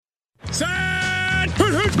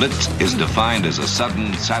Blitz is defined as a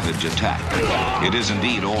sudden, savage attack. It is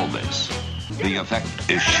indeed all this. The effect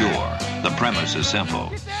is sure. The premise is simple.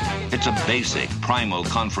 It's a basic, primal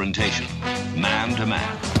confrontation, man to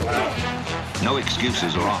man. No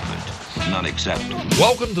excuses are offered, none accepted.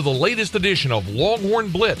 Welcome to the latest edition of Longhorn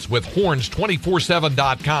Blitz with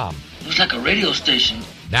horns247.com. Looks like a radio station.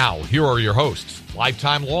 Now, here are your hosts,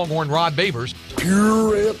 lifetime Longhorn Rod Babers,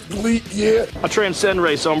 Pure athlete, yeah. I transcend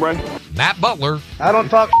race, hombre. Matt Butler, I don't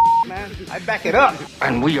talk man. I back it up.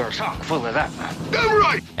 And we are chock full of that, man. Damn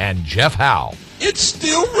right. and Jeff Howe. It's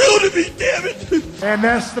still real to me, damn it. And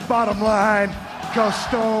that's the bottom line, because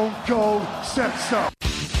Stone Cold said so.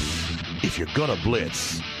 If you're gonna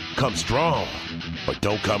blitz, come strong, but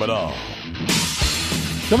don't come at all.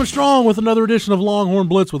 Coming strong with another edition of Longhorn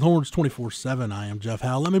Blitz with Horns 24/7. I am Jeff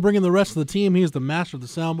Howe. Let me bring in the rest of the team. He is the master of the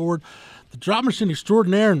soundboard, the drop machine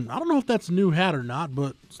extraordinaire, and I don't know if that's a new hat or not,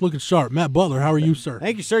 but it's looking sharp. Matt Butler, how are you, sir?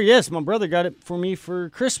 Thank you, sir. Yes, my brother got it for me for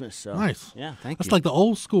Christmas. So. Nice. Yeah, thank you. That's like the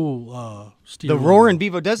old school steel. The Roaring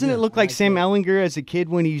Bevo. Doesn't it look like Sam Ellinger as a kid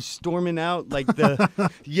when he's storming out? Like the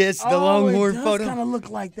the Longhorn photo. It does kind of look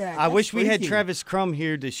like that. I wish we had freaky. Travis Crum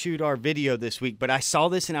here to shoot our video this week, but I saw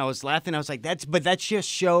this and I was laughing. I was like, that's just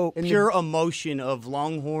show pure emotion of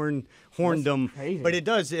Longhorn horndom. But it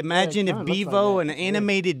does. Imagine if Bevo, an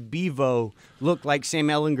animated Bevo, looked like Sam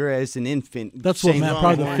Ellinger as an infant. That's what saying Matt,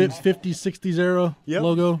 probably the Longhorn. 50s, 60s era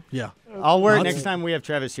logo. Yeah. I'll wear it That's- next time we have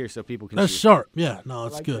Travis here so people can That's see. sharp. Yeah, no,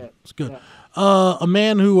 it's good. It's good. A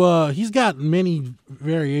man who he's got many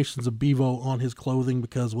variations of Bevo on his clothing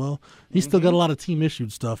because, well, he's still got a lot of team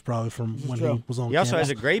issued stuff probably from when he was on. He also campus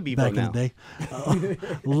has a gray Bevo back now. in the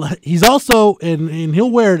day. He's also and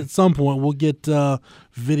he'll wear it at some point. We'll get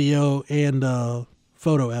video and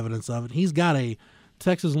photo evidence of it. He's got a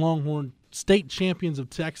Texas Longhorn State Champions of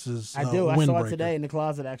Texas. I do. I saw windbreaker. it today in the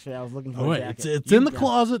closet, actually. I was looking for Oh, a wait, jacket. it's in the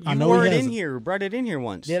closet. I You know wore he it has in here, brought it in here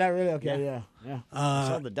once. Did I really? Okay, yeah. I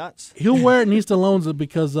saw the dots. He'll wear it and he still owns it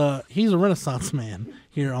because he's a Renaissance man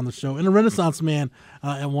here on the show. And a Renaissance man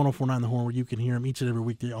at 104.9 The Horn, where you can hear him each and every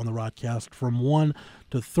weekday on the Rodcast from 1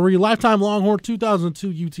 to 3. Lifetime Longhorn,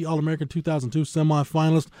 2002 UT All-American, 2002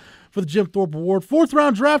 semifinalist for the Jim Thorpe Award.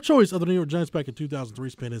 4th-round draft choice of the New York Giants back in 2003.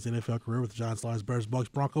 Spent his NFL career with the Giants, Lions, Bears, Bucks,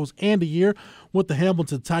 Broncos, and a year with the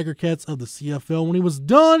Hamilton Tiger Cats of the CFL. When he was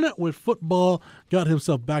done with football, got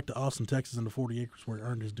himself back to Austin, Texas, in the 40 acres where he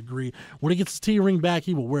earned his degree. When he gets his T-ring back,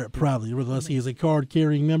 he will wear it proudly. Nevertheless, he is a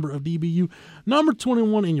card-carrying member of DBU. Number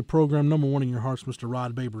 21 in your program, number 1 in your hearts, Mr.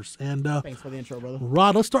 Rod Babers. And Thanks for the intro, brother.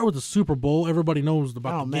 Rod, let's start with the Super Bowl. Everybody knows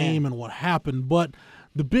about the man. game and what happened, but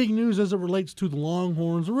the big news as it relates to the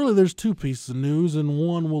Longhorns, really there's two pieces of news, and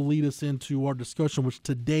one will lead us into our discussion, which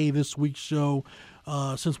today, this week's show,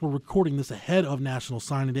 since we're recording this ahead of National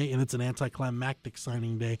Signing Day, and it's an anticlimactic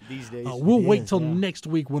signing day, These days. we'll wait till next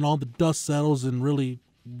week when all the dust settles and really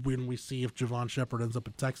when we see if Javon Shepard ends up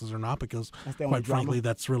in Texas or not, because the only quite frankly, drama.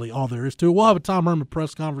 that's really all there is to it. We'll have a Tom Herman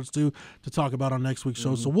press conference, too, to talk about on next week's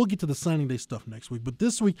show, so we'll get to the signing day stuff next week. But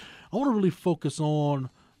this week, I want to really focus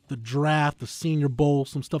on the draft, the Senior Bowl,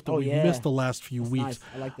 some stuff that we missed the last few weeks. Nice.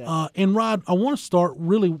 I like that. And Rod, I want to start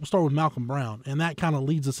with Malcolm Brown, and that kind of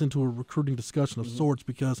leads us into a recruiting discussion of sorts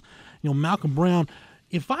because, Malcolm Brown,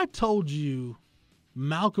 if I told you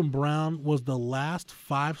Malcolm Brown was the last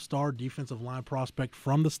 5-star defensive line prospect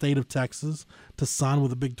from the state of Texas to sign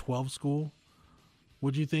with a Big 12 school,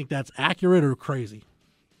 would you think that's accurate or crazy?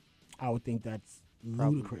 I would think that's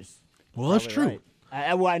ludicrous. Well, that's true. right.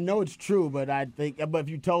 I know it's true, but if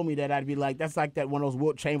you told me that, I'd be like, that's like that one of those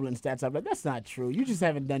Wilt Chamberlain stats. I'd be like, that's not true. You just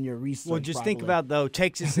haven't done your research. Well, just think properly. about, though,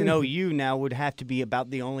 Texas and OU now would have to be about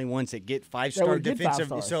the only ones that get 5-star would get defensive.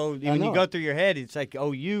 5 stars. So I when you know. go through your head, it's like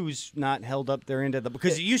OU's not held up their end of the –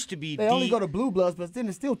 because it used to be They only go to Blue Bloods, but then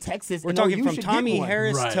it's still Texas. We're and talking OU from should Tommy get one.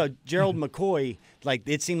 Harris Right. to Gerald McCoy. Like,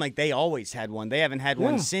 it seemed like they always had one. They haven't had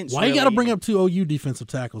one since. Why you got to really. bring up 2 OU defensive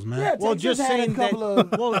tackles, man? Yeah, Well, Texas just had a saying that. couple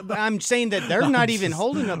of- Well, I'm saying that they're not even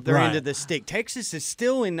holding up their Right. end of the stick. Texas is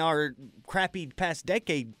still in our crappy past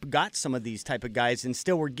decade got some of these type of guys, and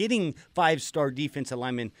still we're getting 5-star defensive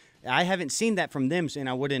linemen. I haven't seen that from them, and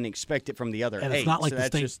I wouldn't expect it from the other And 8. it's not like so the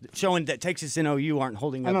that's state- just showing that Texas and OU aren't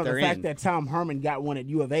holding I up know their the fact end. that Tom Herman got one at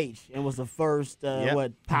U of H and was the first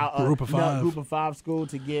Group of 5. Group of 5 school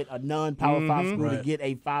to get a non-Power 5 school to Right. get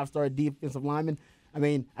a 5-star defensive lineman. I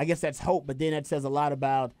mean, I guess that's hope, but then that says a lot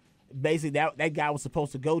about basically that guy was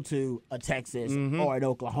supposed to go to a Texas or an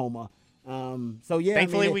Oklahoma. So yeah,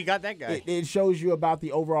 Thankfully, I mean, we got that guy. It shows you about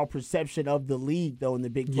the overall perception of the league, though, in the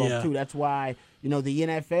Big 12 Yeah. too. That's why the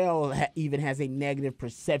NFL even has a negative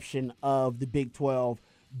perception of the Big 12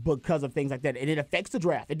 because of things like that. And it affects the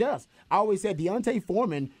draft. It does. I always said Deontay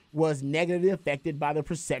Foreman was negatively affected by the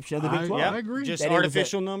perception of the Big 12. I agree. Just That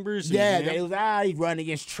artificial numbers. That it was, he's running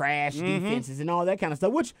against trash defenses and all that kind of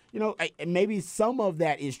stuff, which, maybe some of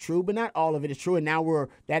that is true, but not all of it is true. And now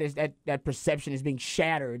that perception is being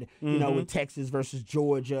shattered, with Texas versus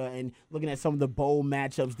Georgia and looking at some of the bowl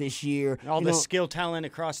matchups this year. All the skill talent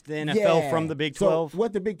across the NFL from the Big 12. So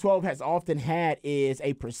what the Big 12 has often had is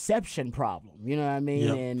a perception problem. You know what I mean?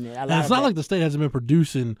 Yep. And it's not like the state hasn't been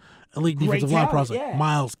producing elite defensive line prospects. yeah.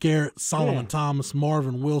 Myles Garrett, Solomon Thomas,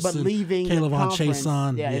 Marvin Wilson, But leaving Caleb the Von conference,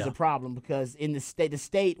 Chason. is a problem because in the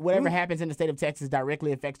state, whatever happens in the state of Texas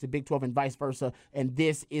directly affects the Big 12 and vice versa. And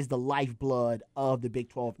this is the lifeblood of the Big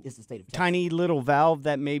 12. Is the state of Texas. Tiny little valve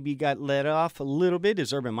that maybe got let off a little bit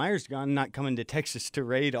is Urban Meyer's gone, not coming to Texas to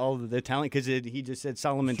raid all of the talent because he just said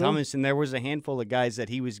Solomon Thomas, and there was a handful of guys that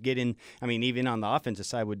he was getting. I mean, even on the offensive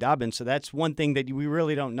side with Dobbins. So that's one thing that we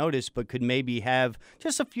really don't notice, but could maybe have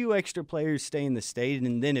just a few extra players stay in the state,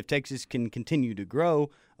 and then if Texas can continue to grow,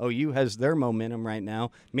 OU has their momentum right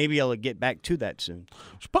now. Maybe I'll get back to that soon.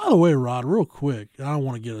 Which, by the way, Rod, real quick, I don't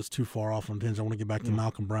want to get us too far off on tangent. I want to get back to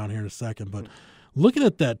Malcolm Brown here in a second, but looking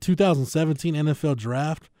at that 2017 NFL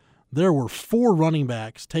draft, there were 4 running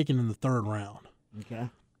backs taken in the 3rd round. Okay.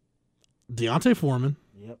 Deontay Foreman,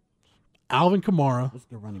 Yep. Alvin Kamara, That's a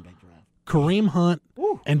good running back draft. Kareem Hunt,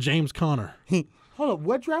 and James Conner. Hold up.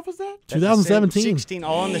 What draft was that? 2017. 16,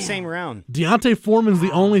 all in the same round. Deontay Foreman's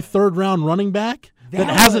the only 3rd round running back that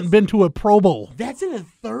hasn't been to a Pro Bowl. That's in the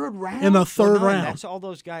 3rd round? In the 3rd round. That's all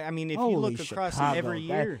those guys. I mean, if you Holy look across Chicago, every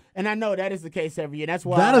year. and I know that is the case every year. That's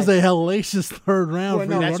why That is a hellacious 3rd round Well,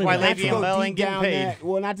 for no, your that's running why back. Le'Veon Bell ain't getting paid.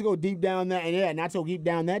 Not to go deep down that, and not to go deep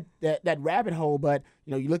down that rabbit hole, but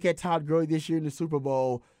you look at Todd Gurley this year in the Super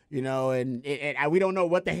Bowl. And we don't know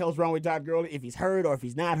what the hell's wrong with Todd Gurley, if he's hurt or if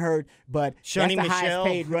he's not hurt, but Sonny that's the Michel. highest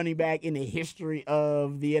paid running back in the history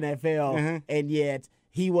of the NFL, and yet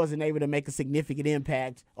he wasn't able to make a significant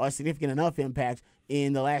impact or a significant enough impact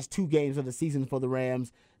in the last 2 games of the season for the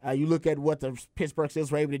Rams. You look at what the Pittsburgh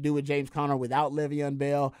Steelers were able to do with James Conner without Le'Veon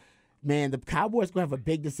Bell. Man, the Cowboys going to have a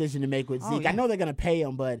big decision to make with Zeke. yeah. I know they're going to pay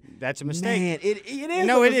him, but That's a mistake. man, it is.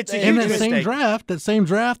 No, a it's a mistake. In huge that mistake. same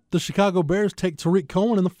draft, the Chicago Bears take Tariq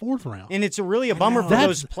Cohen in the 4th round. And it's really a bummer for That's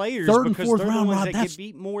those players 3rd and because 4th they're the round, ones Rod, that that's- get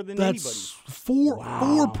beat more than anybody. That's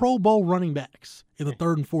four Pro Bowl running backs in the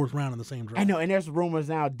 3rd and 4th round in the same draft. I know, and there's rumors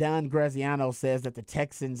now. Don Graziano says that the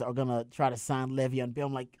Texans are gonna try to sign Le'Veon Bell.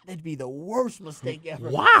 I'm like, that'd be the worst mistake ever.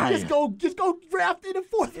 Why? Just go draft in the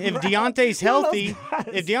 4th If round. Deontay's One of those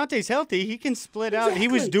healthy, guys. he can split out. He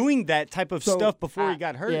was Exactly. doing that type of So, stuff before he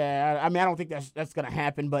got hurt. Yeah, I mean, I don't think that's gonna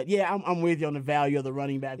happen. But yeah, I'm with you on the value of the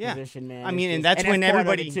running back Yeah. position, man. I mean, It's and just- that's when part of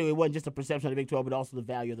everybody- it, too. It wasn't just a perception of the Big 12, but also the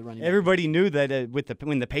value of the running back. Everybody knew that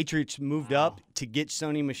when the Patriots moved up to get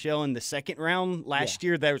Sony Michel in the 2nd round last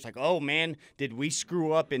year, they was like, oh, man, did we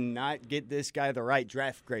screw up and not get this guy the right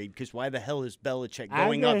draft grade? Because why the hell is Belichick I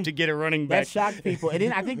going agree. up to get a running back? That shocked people. And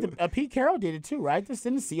then I think Pete Carroll did it too, right? Didn't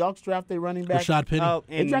the Seahawks draft their running back? Rashad Penny. Oh,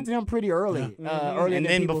 They drafted him pretty early. Earlier and than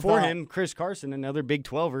then people before thought. him, Chris Carson, another Big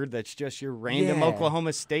 12er that's just your random Yeah.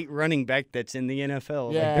 Oklahoma State running back that's in the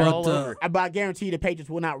NFL. Yeah. Like, they're But, all over. But I guarantee the Patriots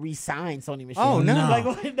will not re-sign Sony Michel. Oh, no.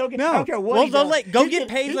 Like, don't No. I don't care what Well, he they'll does. go He get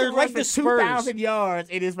paid he like can run the for Spurs. 2,000 yards.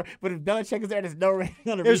 It is, but if Belichick is there, there's no way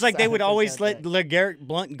going to. It was like they would always let LeGarrette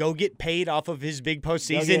Blount go get paid off of his big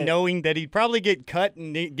postseason, get it. knowing that he'd probably get cut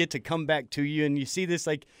and get to come back to you. And you see this,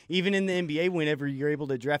 like, even in the NBA, whenever you're able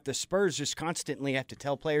to draft, the Spurs just constantly have to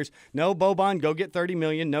tell players, no, Boban, go get $30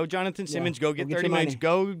 million. No, Jonathan Simmons, go get get $30 your million. money.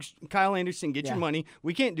 Go, Kyle Anderson, get your Yeah. money.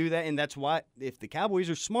 We can't do that, and that's what, if the Cowboys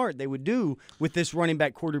are smart, they would do with this running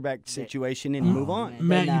back quarterback situation and move on.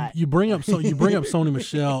 Matt, not. you bring up Sony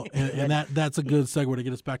Michel, and that's a good segue to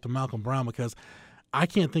get us back to Malcolm Brown, because I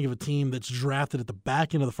can't think of a team that's drafted at the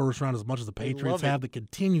back end of the 1st round as much as the Patriots love it. have that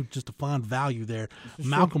continue just to find value there.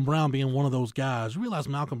 Malcolm Brown being one of those guys. You realize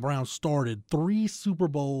Malcolm Brown started 3 Super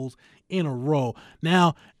Bowls in a row.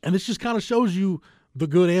 Now, and this just kind of shows you the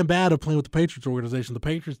good and bad of playing with the Patriots organization. The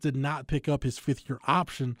Patriots did not pick up his 5th-year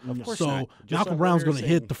option, course so not. Just Malcolm like Brown's we were going to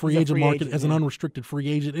saying. hit the free He's a agent free market agent, as an yeah. unrestricted free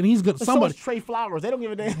agent, and he's going But somebody. so is Trey Flowers. They don't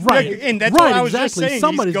give a damn. Right, And that's right, what I was exactly. just saying.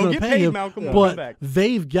 Somebody's Go going get to pay paid, him, Malcolm. Come but back.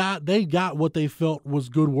 they got what they felt was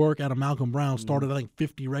good work out of Malcolm Brown. Started, I think,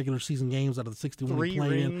 50 regular season games out of the 61 he 3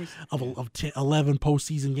 played in. rings. Of 10, 11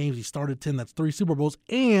 postseason games, he started 10. That's 3 Super Bowls.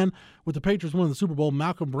 And with the Patriots winning the Super Bowl,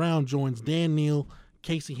 Malcolm Brown joins Dan Neal,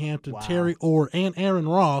 Casey Hampton, Terry Orr, and Aaron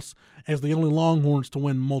Ross as the only Longhorns to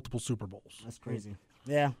win multiple Super Bowls. That's crazy.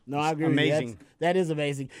 Yeah, no, I agree. Amazing. That is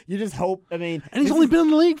amazing. You just hope. I mean, And he's only been in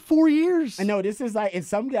the league 4 years. I know this is like, and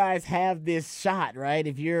some guys have this shot, right?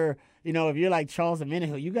 If you're like Charles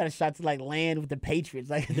Omenihu, you got a shot to like land with the Patriots,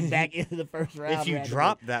 like at the back end of the first round. If you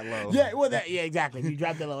drop that low. Yeah, well, exactly. If you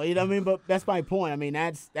drop that low, you know what I mean. But that's my point. I mean,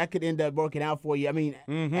 that could end up working out for you. I mean,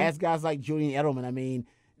 as guys like Julian Edelman, I mean,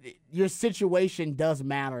 your situation does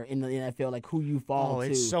matter in the NFL, like who you fall to.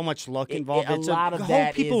 It's so much luck involved. A lot of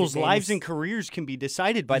that people's lives and careers can be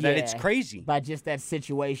decided by that. It's crazy. By just that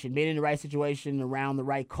situation, being in the right situation, around the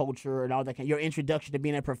right culture, and all that. Your introduction to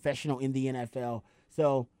being a professional in the NFL.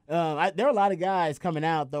 So there are a lot of guys coming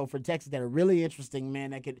out though for Texas that are really interesting, man.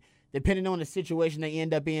 That could, depending on the situation they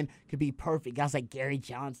end up in, could be perfect. Guys like Gary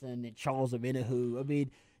Johnson and Charles Omenihu. I mean,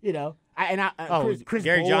 you know, Chris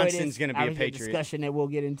Gary Boyd Johnson's going to be a Patriot. Discussion that we'll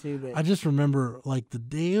get into. But I just remember like the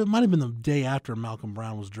day, it might have been the day after Malcolm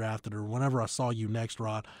Brown was drafted or whenever I saw you next,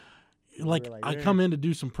 Rod. Like I come in to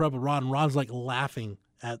do some prep with Rod, and Rod's like laughing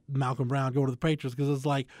at Malcolm Brown going to the Patriots because it's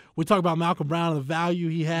like we talk about Malcolm Brown and the value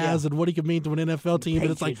he has and what he could mean to an NFL team, but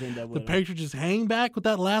it's like the Patriots just hang back with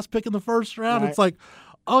that last pick in the first round. Right. It's like,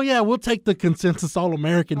 oh yeah, we'll take the consensus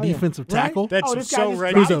All-American defensive tackle. That's so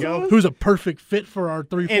ready to go. Who's a perfect fit for our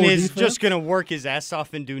 3-4 and is defense. just going to work his ass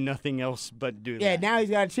off and do nothing else but do that. Yeah, now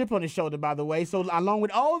he's got a chip on his shoulder, by the way. So along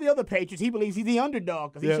with all the other Patriots, he believes he's the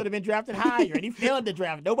underdog because he should have been drafted higher, and he failed to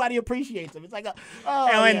draft. Nobody appreciates him. It's like,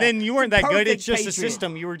 and then you weren't that good. It's just Patriot. a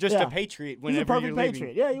system. You were just a Patriot whenever he's a perfect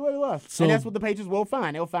Patriot. Yeah, he really was. So, and that's what the Patriots will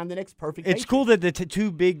find. They'll find the next perfect Patriot. It's cool that the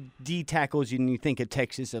two big D tackles you think of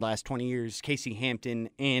Texas the last 20 years, Casey Hampton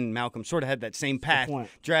and Malcolm, sort of had that same path.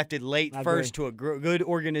 Drafted late first to a good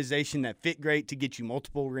organization that fit great to get you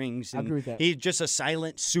multiple rings. And I agree with that. He's just a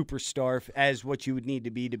silent superstar as what you would need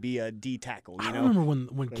to be a D tackle. You know? I remember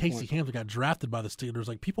when Casey Hampton got drafted by the Steelers,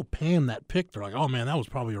 like people panned that pick. They're like, oh man, that was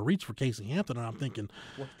probably a reach for Casey Hampton. And I'm thinking,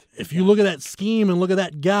 if you look at that scheme and look at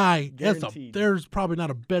that guy, there's probably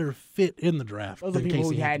not a better fit in the draft. Those are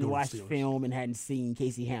people who hadn't watched film and hadn't seen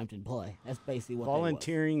Casey Hampton play. That's basically what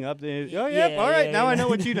volunteering up there. Oh yeah, all right. Now I know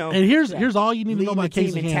what you know. And here's all you need to know about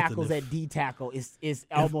Casey Hampton. Tackles at D tackle is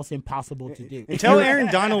almost impossible to do. Until Aaron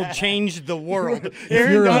Donald changed the world.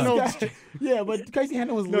 Aaron Donald. Yeah, but Casey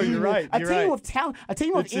Hampton was leading. You're right. A team of talent, a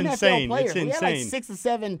team of NFL players. We had like 6 or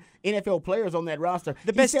 7 NFL players on that roster.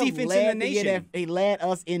 The best defense in the nation. He led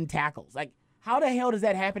us in tackles. Like, how the hell does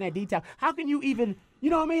that happen at D tackle? How can you even? You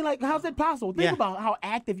know what I mean? Like, how's that possible? Think about how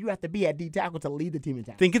active you have to be at D tackle to lead the team in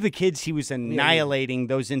tackle. Think of the kids he was annihilating,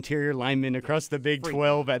 those interior linemen across the Big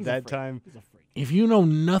 12 at that time. He's a freak. If you know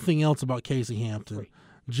nothing else about Casey Hampton,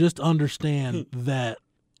 just understand that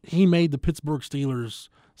he made the Pittsburgh Steelers'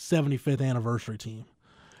 75th anniversary team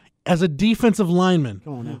as a defensive lineman.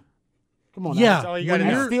 Come on now.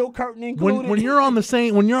 Yeah, steel curtain included. When you're on the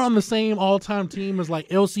same all-time team as like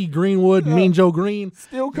L.C. Greenwood, Mean Joe Green,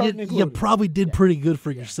 steel curtain included. You probably did pretty good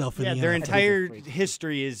for yourself in the NFL. Their entire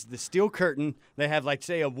history is the steel curtain. They have like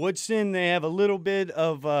say a Woodson, they have a little bit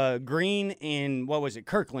of Green and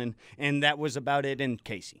Kirkland, and that was about it in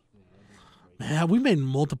Casey. Man, we made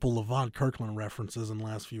multiple Levon Kirkland references in the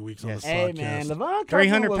last few weeks on this podcast. Hey, man, Levon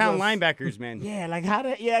Kirkland 300-pound linebackers, man. Yeah, like how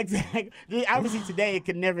to, exactly. Obviously, today it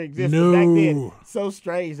could never exist. No. But back then, so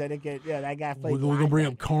strange that it could, that guy played. We're going to bring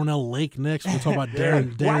up Cornell Lake next. We'll talk about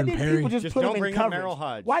Darren Why didn't Perry. people just put don't him in bring up coverage? Merrill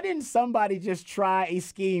Hodge. Why didn't somebody just try a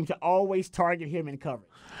scheme to always target him in coverage?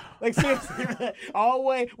 Like, seriously,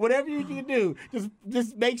 always, whatever you can do,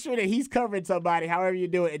 just make sure that he's covering somebody, however you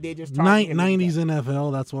do it, and then just target him. 90s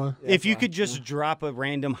NFL, that's why. If you could just drop a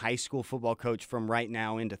random high school football coach from right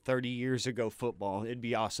now into 30 years ago football, it'd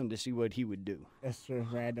be awesome to see what he would do. That's true,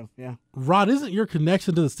 random, yeah. Rod, isn't your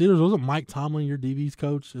connection to the Steelers, wasn't Mike Tomlin your DB's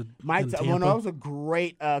coach? Mike Tomlin, that was a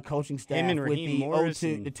great coaching staff. Him and Raheem Morris.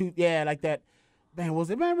 Like that. Man,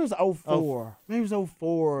 maybe it was 04. Maybe it was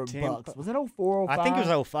 04 Bucks. Was it 04, 05? I think it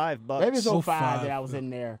was 05 Bucks. Maybe it was 05 that I was in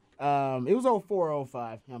there. It was 04,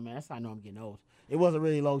 05. Oh, man, that's how I know I'm getting old. It was a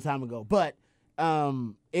really long time ago. But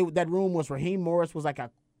that room was Raheem Morris was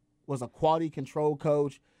a quality control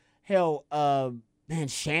coach. Hell, man,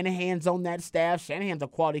 Shanahan's on that staff. Shanahan's a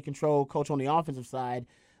quality control coach on the offensive side.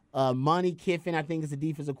 Monty Kiffin, I think, is the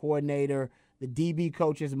defensive coordinator. The DB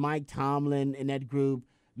coach is Mike Tomlin in that group.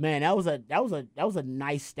 Man, that was a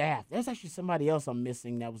nice staff. There's actually somebody else I'm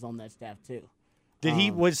missing that was on that staff too.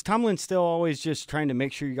 Was Tomlin still always just trying to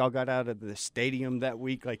make sure y'all got out of the stadium that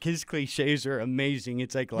week? Like his cliches are amazing.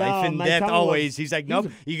 It's like life and death always. He's like, nope,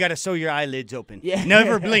 you got to sew your eyelids open. Yeah.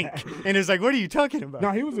 Never blink. And it's like, what are you talking about?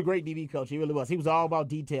 No, he was a great DB coach. He really was. He was all about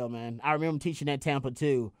detail, man. I remember teaching at Tampa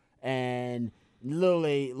too, and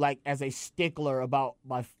literally like as a stickler about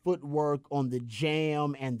my footwork on the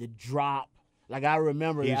jam and the drop. Like I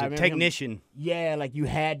remember, He's I a remember technician. like you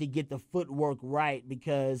had to get the footwork right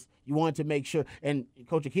because you wanted to make sure. And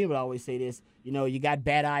Coach Akeem would always say this: you got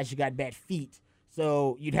bad eyes, you got bad feet.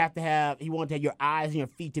 So you'd have to have. He wanted to have your eyes and your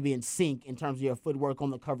feet to be in sync in terms of your footwork on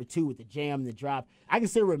the cover two with the jam and the drop. I can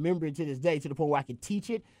still remember it to this day, to the point where I could teach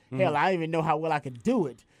it. Hell, I didn't even know how well I could do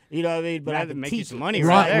it. You know what I mean? But I could make teach you some it. money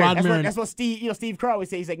That's what Steve Kerr always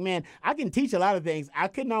says. He's like, man, I can teach a lot of things. I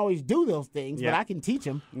couldn't always do those things, but I can teach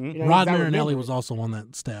them. Rod Marinelli was also on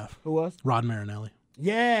that staff. Who was? Rod Marinelli.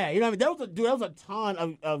 Yeah, you know what I mean? There was a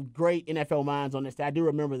ton of great NFL minds on this staff. I do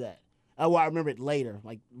remember that. Well, I remember it later,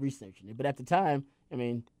 like researching it. But at the time, I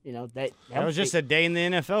mean, that was just a day in the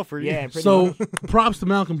NFL for you. Yeah, so props to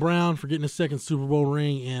Malcolm Brown for getting his second Super Bowl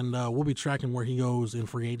ring, and we'll be tracking where he goes in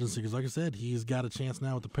free agency because, like I said, he's got a chance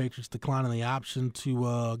now with the Patriots declining the option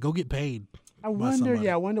to go get paid. I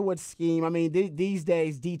wonder what scheme. I mean, these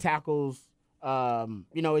days D tackles, they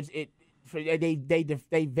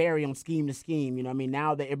vary on scheme to scheme. You know, I mean,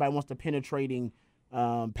 now that everybody wants to penetrating,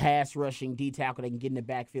 pass rushing D tackle, they can get in the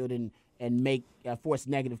backfield and make force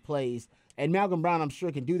negative plays. And Malcolm Brown, I'm sure,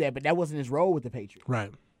 can do that, but that wasn't his role with the Patriots.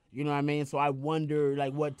 Right. You know what I mean? So I wonder,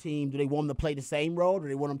 like, what team do they want him to play the same role? Do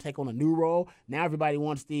they want him to take on a new role? Now everybody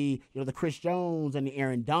wants the Chris Jones and the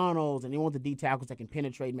Aaron Donalds, and they want the D tackles that can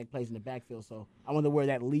penetrate and make plays in the backfield. So I wonder where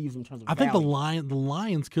that leaves in terms of. I think the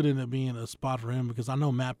Lions could end up being a spot for him because I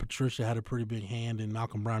know Matt Patricia had a pretty big hand, and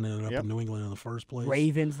Malcolm Brown ended up in New England in the first place.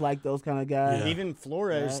 Ravens like those kind of guys. Yeah. Even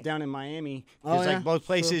Flores down in Miami. It's like both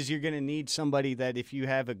places you're going to need somebody that if you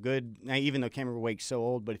have a good, even though Cameron Wake's so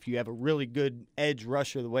old, but if you have a really good edge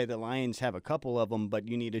rusher the way the Lions have a couple of them, but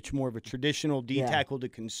you need more of a traditional D tackle to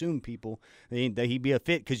consume people, he'd be a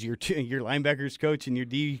fit because your linebackers coach and your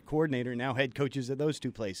D coordinator now head coaches at those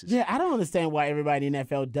two places. Yeah, I don't understand why everybody in the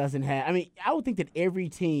NFL doesn't have. I mean, I would think that every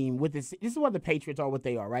team with this is why the Patriots are what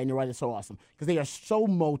they are, right? And they're why they're so awesome because they are so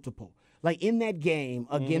multiple. Like in that game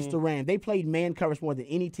against the Rams, they played man coverage more than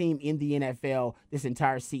any team in the NFL this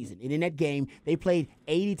entire season. And in that game, they played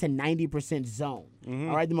 80 to 90% zone.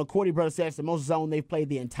 All right, the McCourty brothers said it's the most zone they've played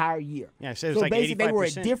the entire year. Yeah, so it was like basically 85%. They were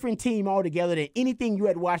a different team altogether than anything you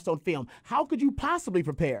had watched on film. How could you possibly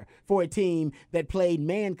prepare for a team that played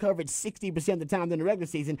man coverage 60% of the time during the regular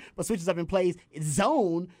season, but switches up and plays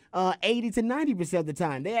zone 80 to 90% of the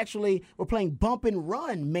time? They actually were playing bump and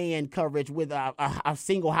run man coverage with a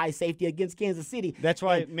single high safety against Kansas City. That's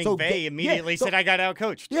why McVay immediately said, I got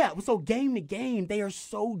out-coached. Yeah, so game to game, they are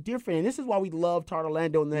so different. And this is why we love Todd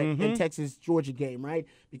Orlando in the Texas-Georgia game, right?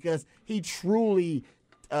 Because he truly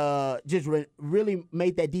really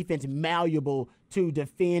made that defense malleable to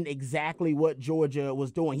defend exactly what Georgia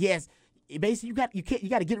was doing. Yes, basically you got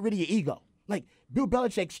to get rid of your ego. Like Bill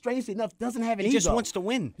Belichick, strangely enough, doesn't have an ego. He just wants to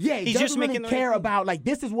win. Yeah, he doesn't really care about like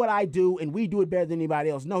this is what I do and we do it better than anybody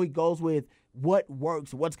else. No, he goes with what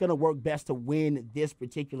works, what's going to work best to win this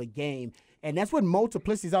particular game, and that's what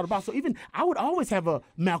multiplicity is all about. So even I would always have a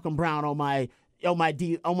Malcolm Brown on my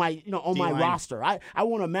roster. I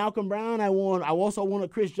want a Malcolm Brown. I also want a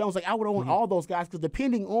Chris Jones. Like I would want all those guys because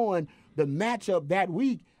depending on the matchup that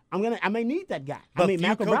week, I may need that guy. But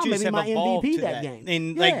Malcolm Brown may be my MVP that game.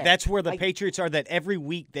 And that's where the Patriots are, that every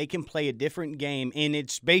week they can play a different game, and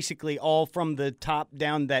it's basically all from the top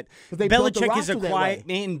down that Belichick is acquired.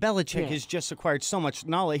 And Belichick has just acquired so much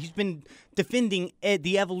knowledge. He's been defending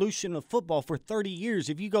the evolution of football for 30 years.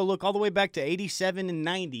 If you go look all the way back to 87 and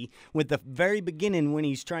 90 with the very beginning when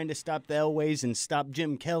he's trying to stop the Elways and stop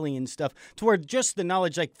Jim Kelly and stuff, to where just the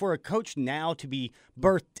knowledge, like for a coach now to be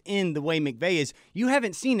birthed in the way McVay is, you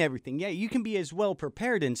haven't seen everything. Yeah, you can be as well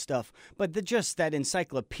prepared and stuff, but just that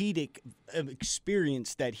encyclopedic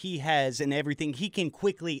experience that he has and everything, he can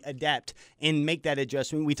quickly adapt and make that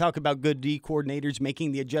adjustment. We talk about good D coordinators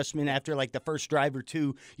making the adjustment after like the first drive or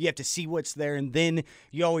two. You have to see what's there, and then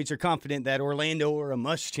you always are confident that Orlando or a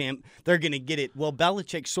Muschamp, they're going to get it. Well,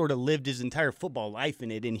 Belichick sort of lived his entire football life in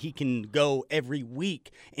it, and he can go every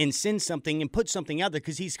week and send something and put something out there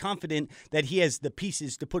because he's confident that he has the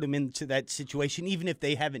pieces to put him into that situation, even if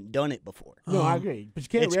they haven't done it before. No, I agree. But you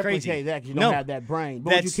can't replicate that because you don't have that brain.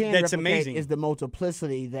 But what you can replicate amazing. Is the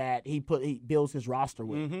multiplicity that he builds his roster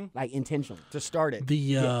with, like intentionally. To start it.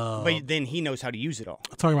 But then he knows how to use it all.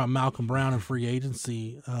 Talking about Malcolm Brown and free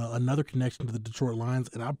agency, another connection to the Detroit Lions,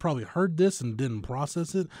 and I probably heard this and didn't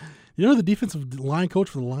process it. You know who the defensive line coach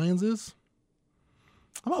for the Lions is?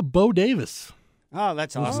 How about Bo Davis? Oh,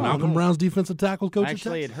 that's awesome. Malcolm Brown's defensive tackle coach. I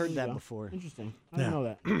actually had heard that before. Interesting. I didn't know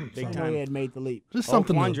that. Big time. He had made the leap. Just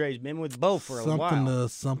something. Quandre's been with Bo for a while.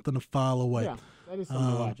 Something to file away. Yeah, that is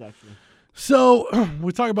something to watch, actually. So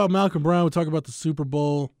we talk about Malcolm Brown. We talk about the Super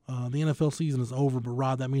Bowl. The NFL season is over, but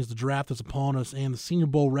Rod, that means the draft is upon us and the Senior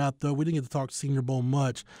Bowl wrapped up. We didn't get to talk Senior Bowl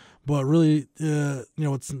much, but really,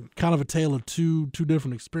 it's kind of a tale of two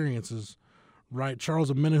different experiences, right?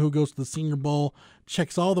 Charles Omenihu goes to the Senior Bowl,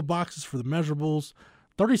 checks all the boxes for the measurables.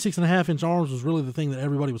 36.5-inch arms was really the thing that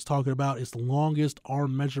everybody was talking about. It's the longest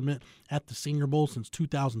arm measurement at the Senior Bowl since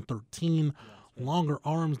 2013. Longer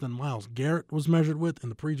arms than Myles Garrett was measured with in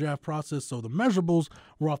the pre-draft process, so the measurables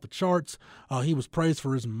were off the charts. He was praised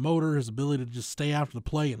for his motor, his ability to just stay after the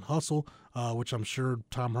play and hustle, which I'm sure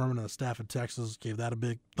Tom Herman and the staff at Texas gave that a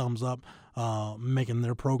big thumbs up, making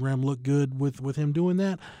their program look good with him doing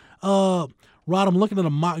that. Rod, I'm looking at a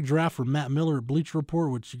mock draft for Matt Miller at Bleacher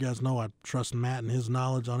Report, which you guys know I trust Matt and his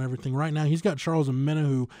knowledge on everything. Right now, he's got Charles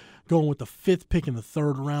Omenihu going with the 5th pick in the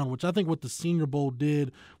 3rd round, which I think what the Senior Bowl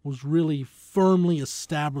did was really firmly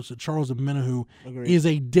establish that Charles Omenihu is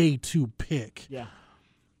a day 2 pick. Yeah.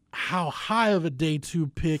 How high of a day 2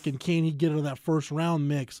 pick, and can he get into that first round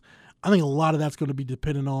mix? I think a lot of that's going to be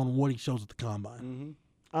dependent on what he shows at the Combine.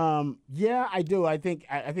 Mm-hmm. Yeah, I do. I think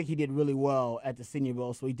he did really well at the Senior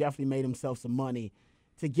Bowl, so he definitely made himself some money.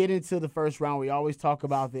 To get into the first round, we always talk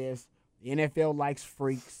about this. The NFL likes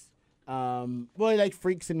freaks. They like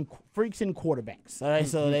freaks and quarterbacks. All right,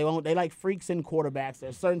 so they like freaks and quarterbacks. There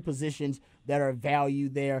are certain positions that are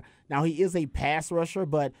valued there. Now he is a pass rusher,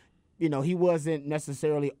 but he wasn't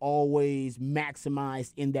necessarily always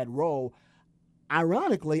maximized in that role.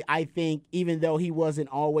 Ironically, I think even though he wasn't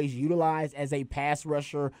always utilized as a pass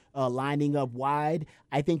rusher lining up wide,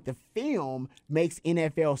 I think the film makes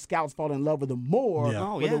NFL scouts fall in love with him more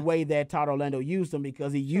for the way that Todd Orlando used him,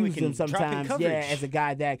 because he used him sometimes as a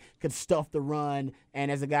guy that could stuff the run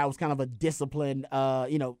and as a guy who was kind of a disciplined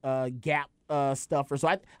gap stuffer. So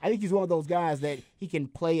I think he's one of those guys that he can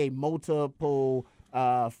play a multiple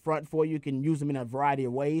front for you, can use him in a variety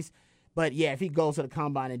of ways. But, yeah, if he goes to the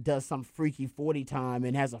Combine and does some freaky 40 time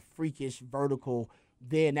and has a freakish vertical,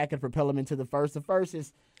 then that could propel him into the first. The first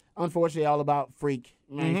is, unfortunately, all about freakish.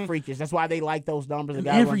 That's why they like those numbers. A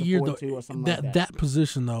guy every year, though, or something like that. That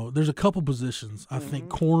position, though, there's a couple positions. I think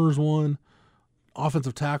corners one,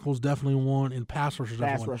 offensive tackles definitely one, and pass rushers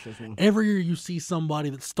one. Every year you see somebody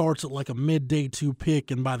that starts at like a mid-day 2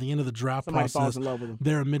 pick, and by the end of the draft process,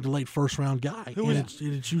 they're a mid to late first round guy. It's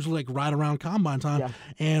usually like right around Combine time. Yeah.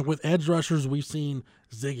 And with edge rushers, we've seen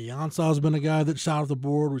Ziggy Ansah has been a guy that shot off the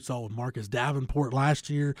board. We saw with Marcus Davenport last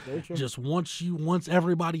year. Just once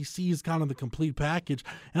everybody sees kind of the complete package.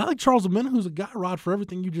 And I think Charles Omenihu, who's a guy, Rod, for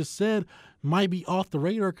everything you just said, might be off the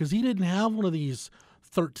radar because he didn't have one of these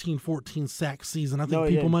 13, 14 sack season. I think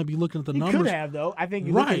people might be looking at the numbers. He could have, though. I think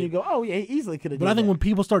you look and you go, oh, yeah, he easily could have done that. But I think when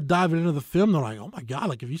people start diving into the film, they're like, oh, my God,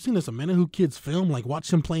 like, have you seen this Omenihu kid's film? Like,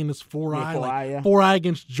 watch him playing this four-eye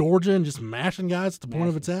against Georgia and just mashing guys at the point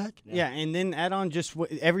of attack. Yeah, and then add on just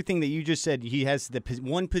everything that you just said. He has the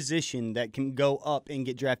one position that can go up and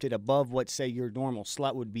get drafted above what, say, your normal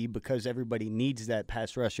slot would be because everybody needs that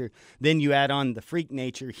pass rusher. Then you add on the freak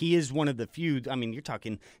nature. He is one of the few. I mean, you're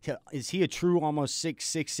talking, is he a true almost 6'7",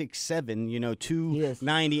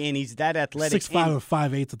 290, and he's that athletic. 6'5" and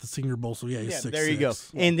 5'8" at the Senior Bowl, so he's 6'6". There you go.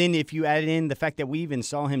 Yeah. And then if you add in the fact that we even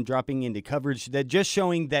saw him dropping into coverage, that just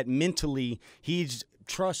showing that mentally he's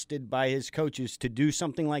trusted by his coaches to do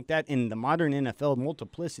something like that in the modern NFL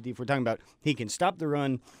multiplicity. If we're talking about he can stop the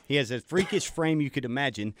run, he has a freakish frame you could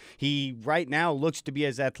imagine. He right now looks to be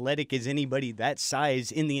as athletic as anybody that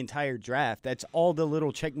size in the entire draft. That's all the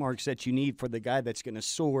little check marks that you need for the guy that's going to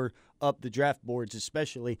soar up the draft boards,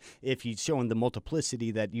 especially if he's showing the multiplicity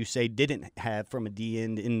that you say didn't have from a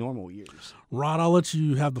D-end in normal years. Rod, I'll let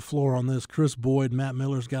you have the floor on this. Chris Boyd, Matt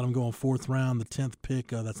Miller's got him going 4th round, the 10th pick.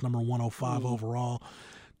 That's number 105 overall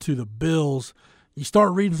to the Bills. You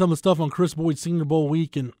start reading some of the stuff on Chris Boyd's Senior Bowl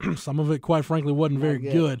week, and some of it, quite frankly, wasn't very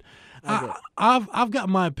good. I've got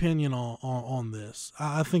my opinion on this.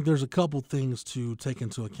 I think there's a couple things to take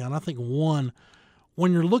into account. I think one,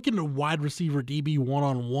 when you're looking at wide receiver DB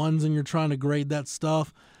one-on-ones and you're trying to grade that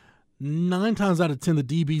stuff, 9 times out of 10 the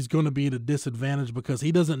DB is going to be at a disadvantage because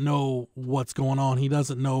he doesn't know what's going on. He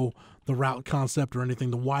doesn't know the route concept or anything.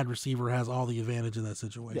 The wide receiver has all the advantage in that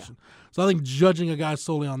situation. Yeah. So I think judging a guy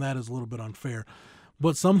solely on that is a little bit unfair.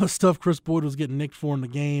 But some of the stuff Chris Boyd was getting nicked for in the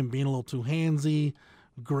game, being a little too handsy,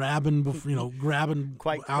 grabbing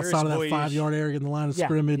quite outside of that 5-yard area in the line of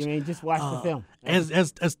scrimmage. Just watch the film.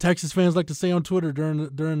 As Texas fans like to say on Twitter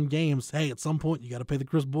during games, hey, at some point you got to pay the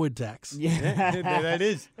Chris Boyd tax. Yeah, that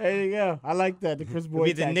is. There you go. I like that. The Chris Boyd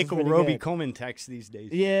tax. It'll be the Nickel Roby Coleman tax these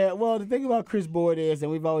days. Yeah. Well, the thing about Chris Boyd is,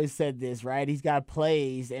 and we've always said this, right? He's got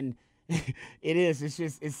plays, and It is. It's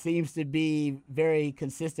just it seems to be very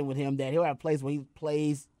consistent with him that he'll have plays where he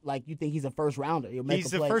plays like you think he's a first rounder. He'll make He's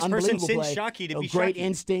a the play, first person unbelievable since play, Shockey to be great Shockey.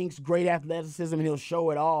 instincts, great athleticism, and he'll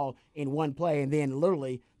show it all in one play. And then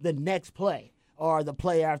literally the next play or the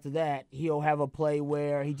play after that, he'll have a play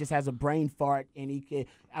where he just has a brain fart and he can,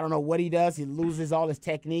 I don't know what he does. He loses all his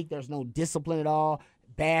technique. There's no discipline at all.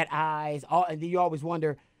 Bad eyes. And then you always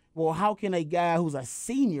wonder, well, how can a guy who's a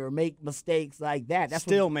senior make mistakes like that? That's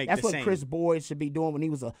what Chris Boyd should be doing when he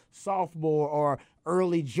was a sophomore or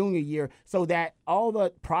early junior year. So that all the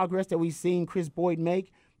progress that we've seen Chris Boyd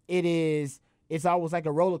make, it's always like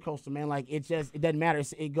a roller coaster, man. Like it doesn't matter.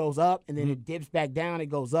 It goes up and then it dips back down. It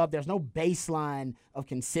goes up. There's no baseline of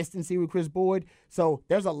consistency with Chris Boyd. So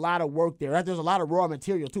there's a lot of work there. There's a lot of raw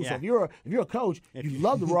material too. Yeah. So if you're a coach, you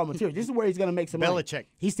love the raw material. This is where he's going to make some money. Belichick.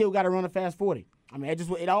 He still got to run a fast 40. I mean,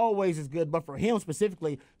 it always is good, but for him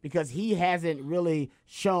specifically, because he hasn't really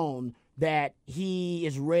shown that he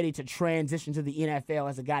is ready to transition to the NFL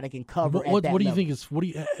as a guy that can cover what do you think is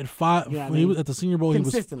at 5 when he was at the Senior Bowl? He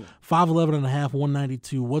was 5'11 and a half,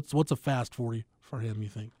 192. What's a fast 40 for him? You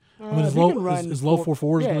think? I mean, is low 4.4s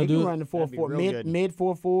going to do it? Yeah, he can run the 4.4, mid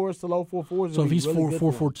 4.4s to low 4.4s. So if he's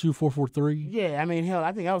 4.42, 4.43. Yeah, I mean, hell,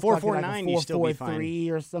 I think I was 4.49, you still be fine.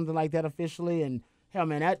 4.3 or something like that officially, and. Hell,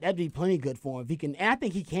 man, that'd be plenty good for him. If he can, and I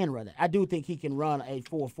think he can run it. I do think he can run a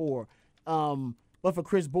 4.4. But for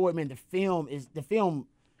Chris Boyd, man, the film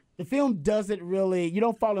doesn't really. You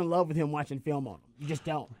don't fall in love with him watching film on him. You just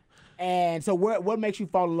don't. And so, what makes you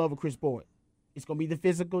fall in love with Chris Boyd? It's going to be the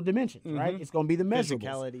physical dimensions, right? It's going to be the measurables.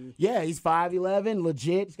 Physicality. Yeah, he's 5'11",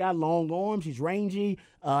 legit. He's got long arms. He's rangy.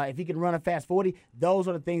 If he can run a fast 40, those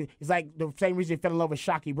are the things. It's like the same reason you fell in love with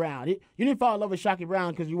Shockey Brown. You didn't fall in love with Shockey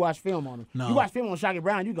Brown because you watched film on him. No. You watch film on Shockey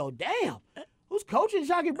Brown, you go, damn. Who's coaching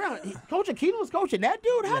Shockey Brown? Coach Aquino was coaching that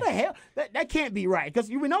dude? How the hell? That can't be right. Because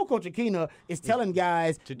we know Coach Aquino is telling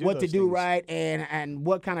guys what to do right and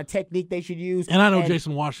what kind of technique they should use. And I know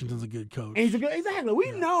Jason Washington's a good coach. And exactly.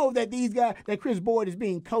 We know that these guys, that Chris Boyd is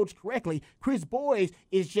being coached correctly. Chris Boyd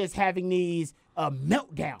is just having these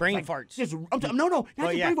meltdown. Brain farts. Not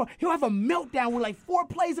brain fart. He'll have a meltdown with like 4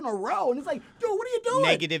 plays in a row. And it's like, dude, what are you doing?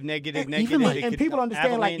 Negative. And people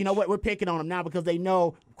understand, like, you know what, we're picking on him now because they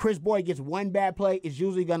know Chris Boyd gets one bad play, it's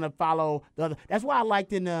usually going to follow the other. That's why I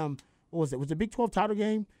liked in, what was it? Was the Big 12 title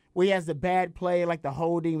game? Where he has the bad play, like the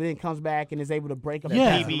holding, but then comes back and is able to break up the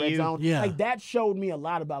red zone. Yeah. Like, that showed me a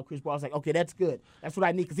lot about Chris Boyd. I was like, okay, that's good. That's what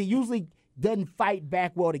I need because he usually doesn't fight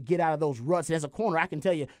back well to get out of those ruts. And as a corner, I can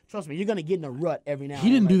tell you, trust me, you're going to get in a rut every now and then.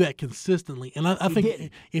 He didn't do that consistently. And I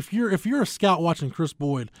think if you're a scout watching Chris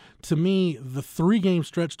Boyd, to me, the 3-game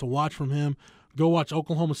stretch to watch from him, go watch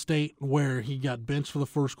Oklahoma State where he got benched for the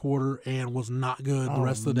first quarter and was not good the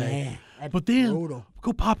rest of the day. But then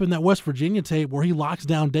go pop in that West Virginia tape where he locks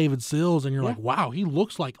down David Sills and you're like, wow, he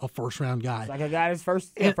looks like a first-round guy. It's like a guy his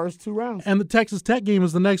first 2 rounds. And the Texas Tech game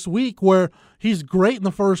is the next week where he's great in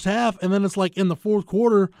the first half and then it's like in the fourth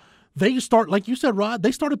quarter they start, like you said, Rod,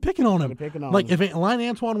 they started picking on him. If it line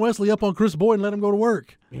Antoine Wesley up on Chris Boyd and let him go to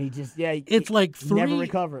work. And he just, it's like never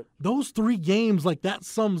recovered. Those 3 games, like that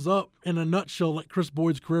sums up in a nutshell, like Chris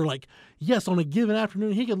Boyd's career. Like, yes, on a given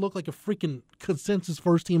afternoon, he could look like a freaking consensus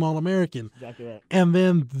first-team All-American. Exactly right. And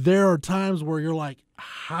then there are times where you're like,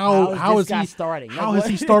 how is he starting? How has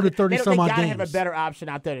he started 30-some-odd games? They gotta have a better option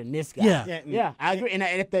out there than this guy. Yeah, I agree. And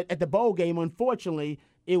at the bowl game, unfortunately,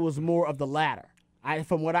 it was more of the latter.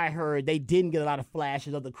 From what I heard, they didn't get a lot of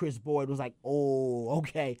flashes of the Chris Boyd. It was like, oh,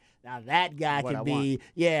 okay, now that guy can be,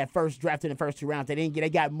 first drafted in the first 2 rounds. They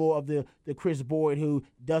got more of the Chris Boyd who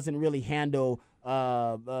doesn't really handle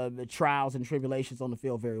the trials and tribulations on the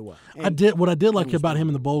field very well. What I did like about him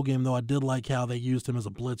in the bowl game, though, I did like how they used him as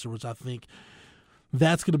a blitzer, which I think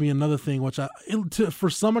that's going to be another thing. For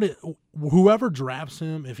somebody, whoever drafts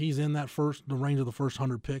him, if he's in the range of the first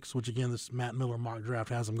 100 picks, which again this Matt Miller mock draft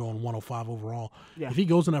has him going 105 overall. Yeah. If he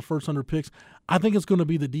goes in that first 100 picks, I think it's going to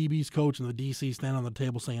be the DB's coach and the DC standing on the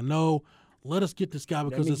table saying, no, let us get this guy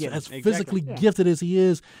because as physically gifted as he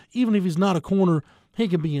is, even if he's not a corner, he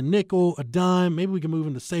can be a nickel, a dime. Maybe we can move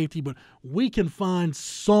into safety, but we can find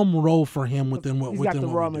some role for him within what he's got the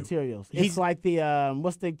raw materials. It's like the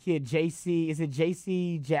what's the kid JC? Is it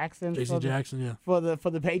JC Jackson? JC Jackson, yeah. For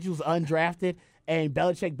the Patriots, undrafted, and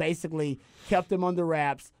Belichick basically kept him under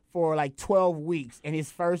wraps for like 12 weeks, and his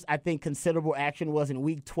first, I think, considerable action was in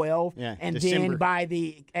week 12. Yeah, and December. Then by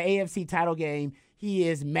the AFC title game, he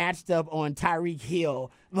is matched up on Tyreek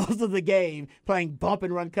Hill most of the game, playing bump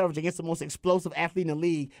and run coverage against the most explosive athlete in the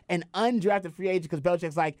league, an undrafted free agent because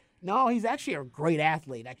Belichick's like, No, he's actually a great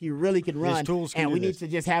athlete. Like, he really can run. His tools can and do we need this. to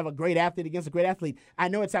just have a great athlete against a great athlete. I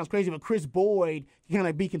know it sounds crazy, but Chris Boyd can kind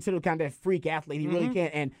of be considered kind of that freak athlete. He really can.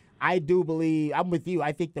 And I do believe, I'm with you,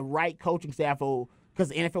 I think the right coaching staff will, because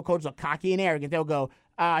the NFL coaches are cocky and arrogant, they'll go,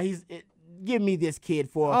 give me this kid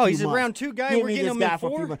for a few he's a months. round 2 guy. Give We're me getting this him guy in for a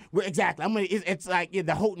few 4. months. Well, exactly. it's like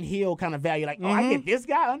the Houghton Hill kind of value. Like, I get this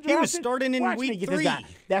guy undrafted. He was starting in Watch me week get this 3. guy.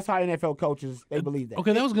 That's how NFL coaches, they believe that.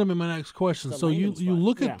 Okay, that was going to be my next question. So you landing spot.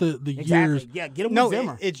 look at the Exactly. years. Yeah, get him No, with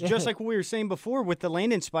Zimmer. it's just like what we were saying before with the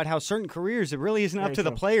landing spot, how certain careers, it really isn't up Very to the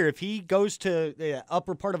true. player. If he goes to the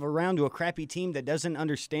upper part of a round to a crappy team that doesn't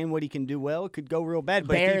understand what he can do well, it could go real bad.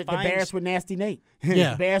 But if he The finds, Bears with Nasty Nate.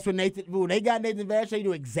 Yeah. The Bears with Nathan. When they got Nathan Bears, they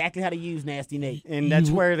knew exactly how to use Nasty Nate. and that's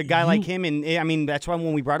You- where the guy like you- him, and I mean, that's why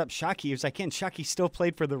when we brought up Shockey, it was like, Shockey still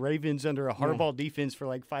played for the Ravens under a Harbaugh defense for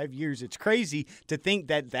like 5 years. It's crazy to think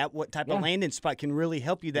that what type of landing spot can really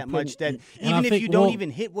help you that much, that And even I if think, you don't well-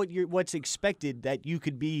 even hit what's expected, that you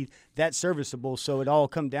could be that serviceable. So it all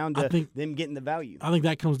come down I to think- them getting the value. I think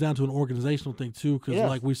that comes down to an organizational thing too, because Yes.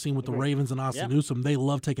 like we've seen with the Ravens and Austin Newsome, they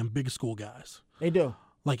love taking big school guys. They do.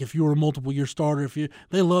 Like if you were a multiple year starter,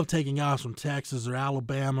 they love taking guys from Texas or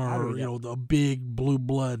Alabama or a big blue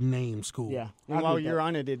blood name school. Yeah. And while you're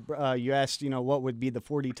on it, you asked, what would be the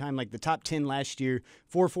 40 time, like the top 10 last year,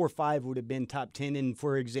 4.45 would have been top 10. And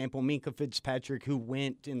for example, Minkah Fitzpatrick, who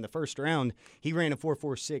went in the first round, he ran a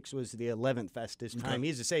 4.46, was the 11th fastest time.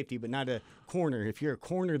 He's a safety, but not a corner. If you're a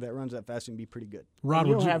corner that runs that fast, it'd be pretty good. Rod,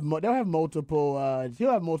 He'll would you, have they'll have multiple.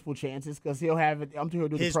 He'll have multiple chances because he'll have it. I'm sure he'll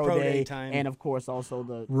do His the pro pro day day time. and of course also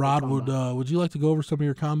the Rod, combine. would you like to go over some of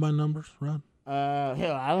your combine numbers, Rod?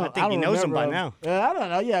 Hell, I think he knows them by now. I don't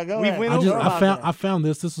know. Yeah, go We've ahead. went I, over just, them. I found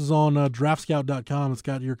this. This is on draftscout.com. It's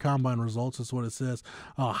got your combine results. That's what it says.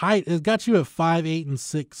 Height, it got you at 5'8" and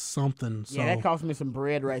 6 something. So Yeah, that cost me some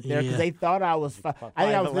bread right there because Yeah. they thought I was. I think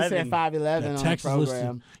I was listed at 5'11" on the Texas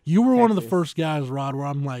program. listed. You were one of the Texas. first guys, Rod, where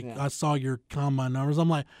I'm like, I saw your combine numbers. I'm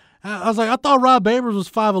like, I thought Rob Babers was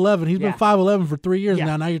 5'11". He's been Yeah. 5'11" for 3 years Yeah.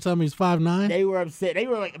 now. Now you're telling me he's 5'9"? They were upset. They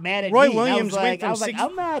were like mad at Roy me. Williams I was went like,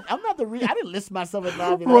 from I'm not the real. I didn't list myself at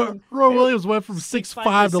 5'11". Roy Williams went from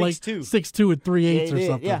 6'5" to like 6'2". 6'2" and 3/8 They or did,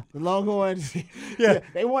 something. yeah, the Longhorns. yeah,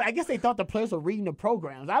 they want. I guess they thought the players were reading the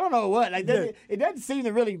programs. I don't know what. Like, it doesn't seem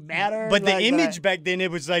to really matter. But the like, image back then,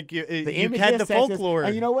 it was like you image had is the Texas. folklore.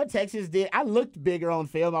 And you know what Texas did? I looked bigger on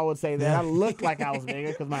film. I would say that I looked like I was bigger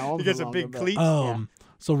because my arms Because were of longer, big but- cleats.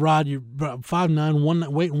 So Rod, you're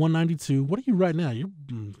 5'9", weight 192. What are you right now? You're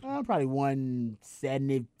Probably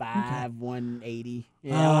 175, 180.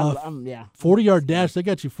 Yeah, I'm 40-yard dash. They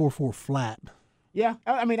got you 4.4 flat. Yeah,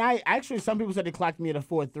 I mean, I actually some people said they clocked me at a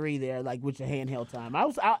 4.3 there, like with the handheld time.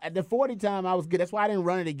 At the 40 time, I was good. That's why I didn't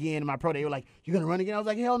run it again in my pro day. They were like, "You gonna run again?" I was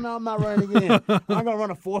like, "Hell no, I'm not running again. I'm not gonna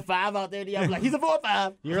run a 4.5 out there." I was like, "He's a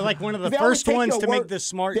 4.5." You're like one of the They always first take ones your to make the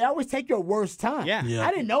smart. They always take your worst time. Yeah. Yeah. I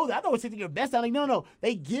didn't know that. I thought it was taking your best time. Like, no.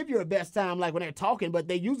 They give you a best time, like when they're talking, but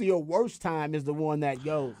they usually your worst time is the one that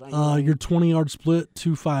goes. Like, Your 20-yard split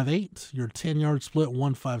 2.58. Your 10-yard split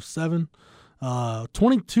 1.57.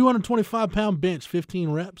 225-pound bench, 15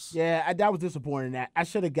 reps. Yeah, I was disappointed in that. I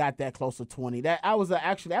should have got that close to 20. That I was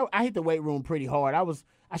actually I hit the weight room pretty hard. I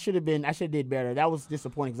should have did better. That was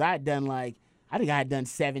disappointing because I think I had done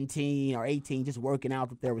 17 or 18 just working out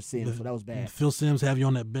there with Sims, so that was bad. Phil Simms have you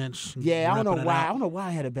on that bench. Yeah, I don't know repping it why. out. I don't know why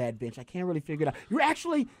I had a bad bench. I can't really figure it out.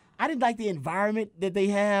 I didn't like the environment that they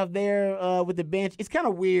have there with the bench. It's kind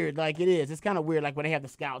of weird. Like it is. It's kind of weird. Like when they have the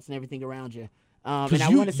scouts and everything around you. And I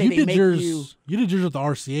want to say they make you. You did yours at the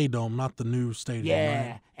RCA Dome, not the new stadium.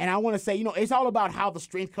 Yeah, right? and I want to say, it's all about how the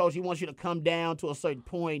strength coach, he wants you to come down to a certain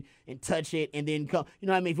point and touch it and then come, you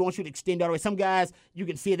know what I mean? If he wants you to extend all the way. Some guys, you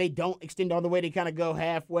can see they don't extend all the way. They kind of go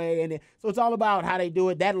halfway. So it's all about how they do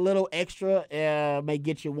it. That little extra may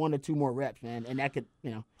get you 1 or 2 more reps, man. And that could, I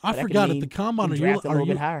that could forgot at mean the combine, you are draft you- a little are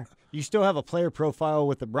bit you- higher. You still have a player profile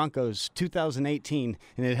with the Broncos 2018,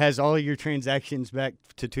 and it has all your transactions back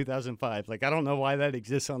to 2005. Like, I don't know why that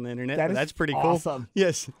exists on the internet, That but is that's pretty awesome. cool.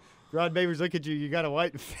 Yes. Rod Babers, look at you. You got a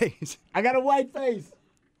white face. I got a white face.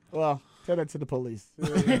 Well, tell that to the police.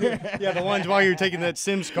 Yeah, the ones while you're taking that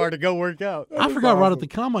Sims car to go work out. I forgot right at the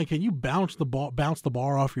combine. Can you bounce the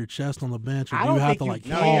bar off your chest on the bench, or I do don't you have think to you like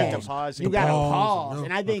can. No, you have to pause. You got to Pause. pause. No.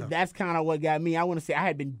 And I think Okay. that's kind of what got me. I want to say I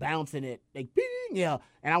had been bouncing it. Like, bing, yeah.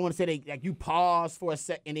 And I want to say you pause for a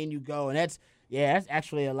second and then you go. And that's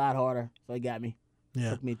actually a lot harder. So it got me.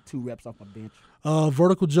 Yeah. Took me 2 reps off my bench.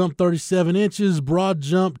 Vertical jump 37 inches, broad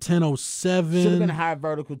jump 10.07. Should have been higher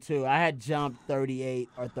vertical too. I had jumped 38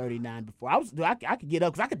 or 39 before. I could get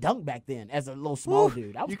up because I could dunk back then as a little small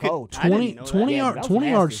dude. I was cold. 20 nasty.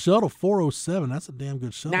 yard shuttle 4.07. That's a damn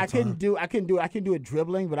good shuttle. Now I time. couldn't do it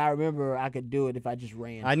dribbling, but I remember I could do it if I just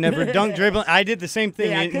ran. I never dunked dribbling. I did the same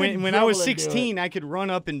thing. Yeah, when I was 16, I could run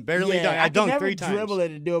up and barely dunk. I dunked 3 times. I could never dribble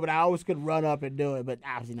it and do it, but I always could run up and do it. But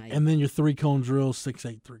obviously not. And then your 3-cone drill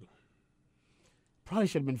 6.83. Probably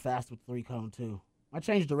should have been fast with 3-cone too. My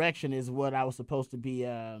change direction is what I was supposed to be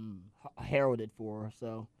heralded for,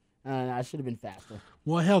 so I should have been faster.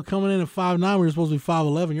 Well, hell, coming in at 5'9", when you're supposed to be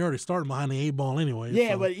 5'11", you're already starting behind the 8 ball anyway.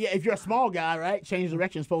 Yeah, so. but if you're a small guy, right, change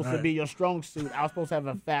direction is supposed to be your strong suit. I was supposed to have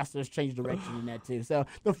a faster change direction in that too. So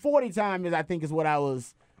the 40 time is what I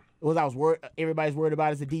was worried. Everybody's worried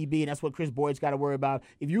about is a DB, and that's what Chris Boyd's got to worry about.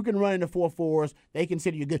 If you can run into 4.4s, they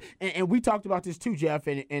consider you good. And we talked about this too, Jeff,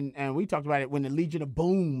 and we talked about it when the Legion of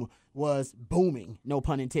Boom was booming, no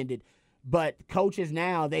pun intended. But coaches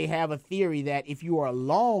now, they have a theory that if you are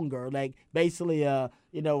longer, like basically a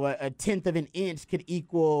tenth of an inch could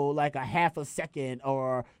equal like a half a second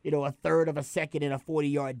or, a third of a second in a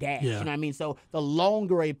 40-yard dash. Yeah. You know what I mean? So the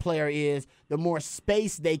longer a player is, the more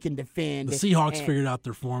space they can defend. The Seahawks figured out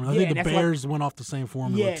their formula. I think the Bears went off the same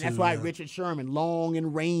formula, and too. that's why Richard Sherman, long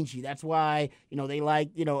and rangy. That's why, they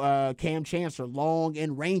like, Cam Chancellor, long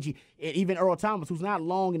and rangy. And even Earl Thomas, who's not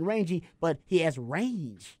long and rangy, but he has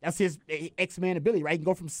range. That's his X-Man ability, right? He can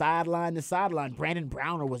go from sideline to sideline. Brandon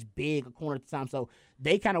Browner was big, a corner at the time. So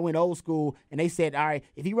they kind of went old school, and they said, all right,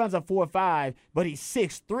 if he runs a 4.5, but he's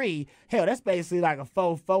 6'3", hell, that's basically like a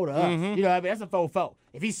 4.4 to us. Mm-hmm. You know what I mean? That's a 4.4.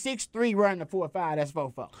 If he's 6'3" running a 4.5, that's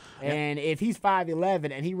 4.4. And if he's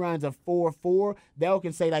 5'11" and he runs a 4.4, they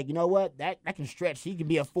can say, like, you know what? That can stretch. He can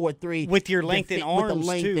be a 4.3. With your length and arms, with the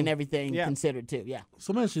length too. and everything considered, too. Yeah.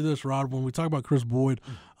 So let me ask you this, Rod. When we talk about Chris Boyd,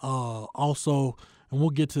 also, and we'll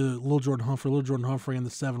get to Lil Jordan Humphrey. Lil Jordan Humphrey in the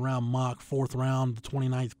 7th-round mock, 4th round, the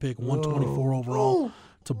 29th pick, 124 overall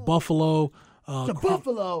to Buffalo.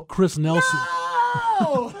 Buffalo. Chris Nelson.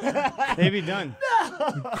 No! They'd be done.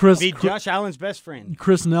 Be Josh Allen's best friend.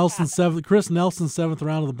 Chris Nelson, 7th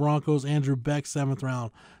round to the Broncos. Andrew Beck, 7th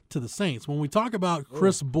round to the Saints. When we talk about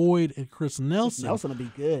Chris Boyd and Chris Nelson will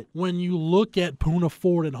be good. When you look at Poona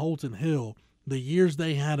Ford and Holton Hill, the years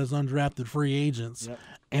they had as undrafted free agents,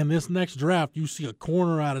 and this next draft, you see a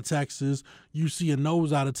corner out of Texas, you see a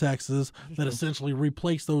nose out of Texas that essentially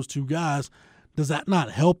replaced those two guys. Does that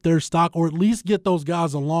not help their stock, or at least get those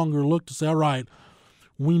guys a longer look to say, all right,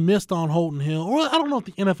 we missed on Holton Hill? Or I don't know if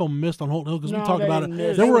the NFL missed on Holton Hill, because we talked about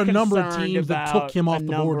it. There were a number of teams that took him off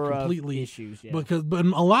the board completely. But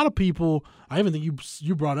a lot of people, I even think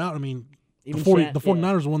you brought out, I mean, the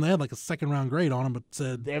 49ers were one that had like a 2nd-round grade on him, but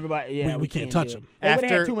said we can't touch him. They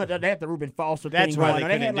had too much. They had the Reuben Foster that's thing why going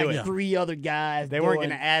on. They had like 3 other guys. They weren't going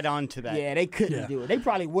to add on to that. Yeah, they couldn't do it. They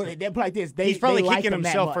probably would. They're like this. He's probably kicking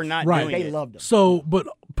himself for not doing it. They loved him. So, but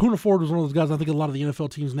Poona Ford was one of those guys. I think a lot of the NFL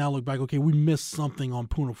teams now look back. Okay, we missed something on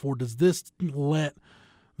Poona Ford. Does this let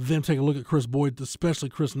them take a look at Chris Boyd, especially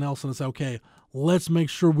Chris Nelson, and say, okay, let's make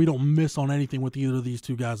sure we don't miss on anything with either of these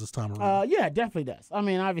two guys this time around? Yeah, it definitely does. I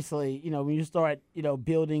mean, obviously, when you start,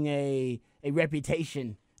 building a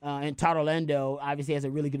reputation, and Todd Orlando obviously has a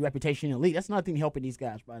really good reputation in the league. That's nothing helping these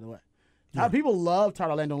guys, by the way. Yeah. People love Todd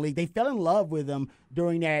Orlando in the league. They fell in love with him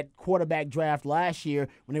during that quarterback draft last year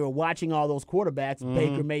when they were watching all those quarterbacks,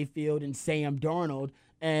 Baker Mayfield and Sam Darnold.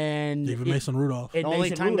 And even Mason Rudolph. The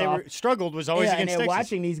only time they struggled was always against Texas. Texas. They're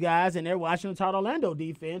watching these guys, and they're watching the Todd Orlando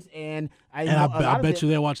defense. And I bet you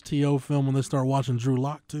they watch T.O. film when they start watching Drew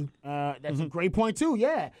Lock, too. That's a great point, too,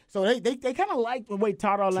 yeah. So they kind of like the way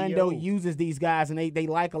Todd Orlando uses these guys, and they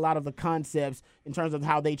like a lot of the concepts in terms of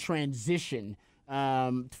how they transition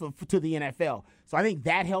to the NFL. So I think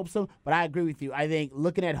that helps them, but I agree with you. I think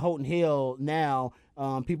looking at Holton Hill now,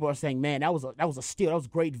 people are saying, man, that was a steal. That was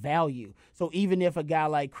great value. So even if a guy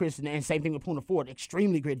like Chris, and same thing with Poona Ford,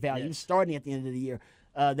 extremely great value, he's starting at the end of the year,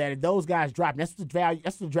 that if those guys drop, that's the value.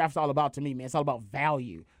 That's what the draft's all about to me, man. It's all about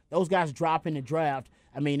value. Those guys drop in the draft.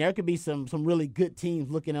 I mean, there could be some really good teams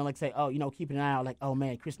looking at, like, say, keeping an eye out, like, oh,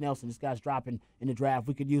 man, Chris Nelson, this guy's dropping in the draft.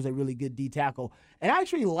 We could use a really good D tackle. And I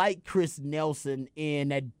actually like Chris Nelson in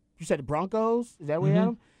that, you said the Broncos? Is that where you had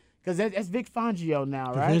him? Because that's Vic Fangio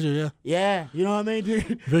now, right? Vic Fangio, yeah. Yeah, you know what I mean,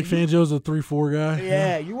 dude. Vic Fangio's a 3-4 guy.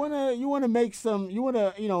 Yeah, you wanna make some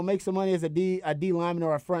make some money as a D lineman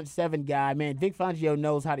or a front 7 guy. Man, Vic Fangio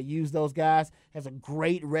knows how to use those guys. Has a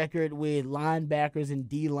great record with linebackers and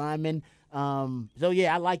D linemen. So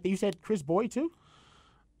yeah, I like that. You said Chris Boyd too.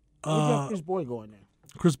 Where's Chris Boyd going there?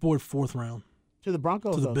 Chris Boyd 4th round to the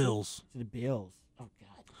Broncos. To the Bills. To the Bills. Oh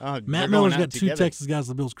God. Matt Miller's got two Texas guys,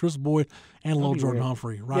 the Bills, Chris Boyd and Lil Jordan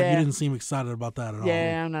Humphrey. Right? Yeah. You didn't seem excited about that at all.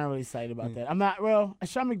 Yeah, I'm not really excited about that. I'm not. Well,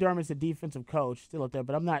 Sean McDermott's a defensive coach, still up there,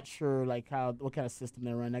 but I'm not sure what kind of system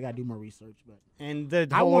they're running. I got to do more research. But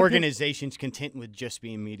the whole organization's content with just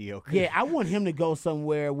being mediocre. Yeah, I want him to go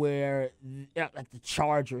somewhere where, like the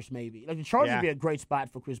Chargers, maybe. Like the Chargers would be a great spot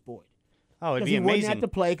for Chris Boyd. Oh, it'd be amazing. He wouldn't have to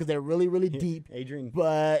play because they're really, really deep. Adrian.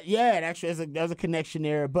 But yeah, it actually there's a connection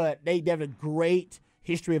there. But they have a great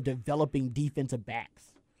history of developing defensive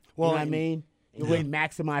backs. Well, you know what I mean? With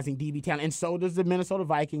maximizing DB talent. And so does the Minnesota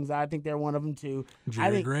Vikings. I think they're one of them too.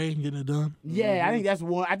 Jerry Gray getting it done. Yeah, I think that's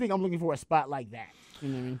one. I think I'm looking for a spot like that. You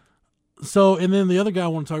know what I mean? So, and then the other guy I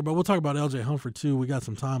want to talk about, we'll talk about L.J. Humphrey too. We got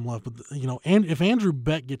some time left. But, and if Andrew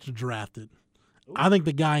Beck gets drafted, I think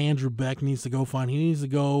the guy Andrew Beck needs to go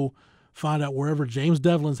find out wherever James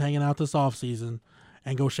Devlin's hanging out this offseason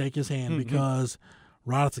and go shake his hand because,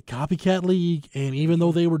 Rod, it's a copycat league, and even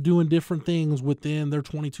though they were doing different things within their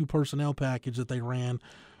 22 personnel package that they ran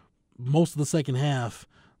most of the second half,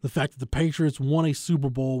 the fact that the Patriots won a Super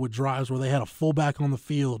Bowl with drives where they had a fullback on the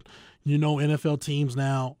field, NFL teams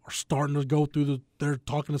now are starting to go through they're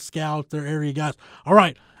talking to scouts, their area guys. All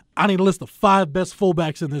right, I need a list of 5 best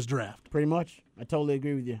fullbacks in this draft. Pretty much. I totally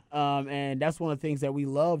agree with you. And that's one of the things that we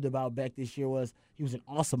loved about Beck this year was he was an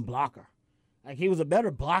awesome blocker. Like, he was a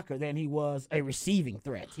better blocker than he was a receiving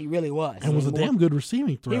threat. He really was. And was a damn good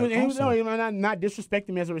receiving threat. He was not disrespecting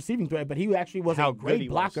him as a receiving threat, but he actually was a great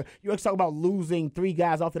blocker. You always talk about losing 3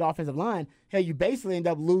 guys off the offensive line. Hell, you basically end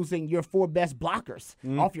up losing your 4 best blockers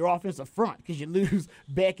off your offensive front because you lose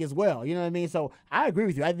Beck as well. You know what I mean? So I agree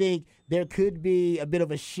with you. I think there could be a bit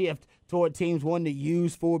of a shift toward teams wanting to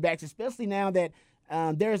use fullbacks, especially now that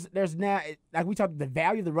there's now, like we talked, the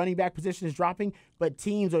value of the running back position is dropping, but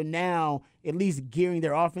teams are now at least gearing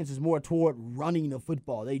their offenses more toward running the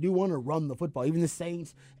football. They do want to run the football. Even the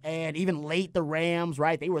Saints and even late the Rams,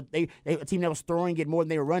 right? They a team that was throwing it more than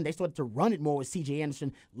they were running. They started to run it more with C.J.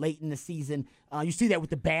 Anderson late in the season. You see that with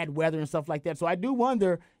the bad weather and stuff like that. So I do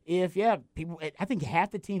wonder if people. I think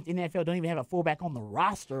half the teams in the NFL don't even have a fullback on the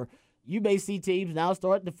roster. You may see teams now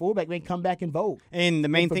start the fullback may come back in vogue. And the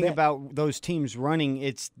main thing about those teams running,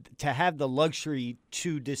 it's to have the luxury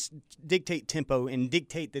to dictate tempo and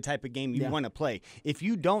dictate the type of game you want to play. If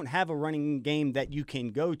you don't have a running game that you can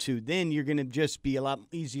go to, then you're going to just be a lot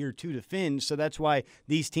easier to defend. So that's why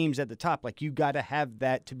these teams at the top, like, you got to have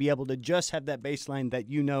that to be able to just have that baseline that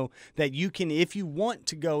that you can, if you want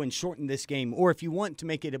to go and shorten this game, or if you want to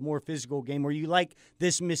make it a more physical game, or you like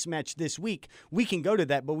this mismatch this week, we can go to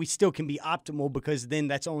that, but we still can be optimal because then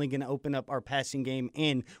that's only going to open up our passing game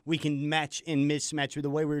and we can match and mismatch with the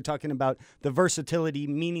way we were talking about the versatility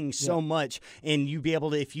meaning so much, and you be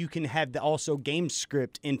able to, if you can have the also game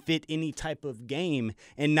script and fit any type of game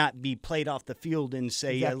and not be played off the field in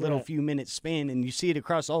say a little few minutes span, and you see it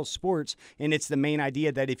across all sports, and it's the main idea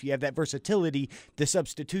that if you have that versatility, the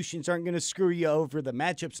substitutions aren't going to screw you over, the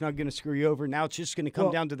matchup's not going to screw you over. Now it's just going to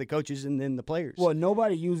come down to the coaches and then the players. Well,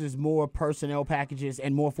 nobody uses more personnel packages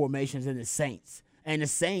and more formations than the Saints. And the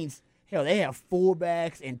Saints, hell, they have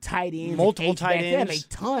fullbacks and tight ends. Multiple tight ends. They have a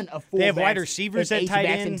ton of fullbacks. They have wide receivers at tight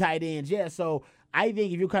ends. And tight ends, yeah. So I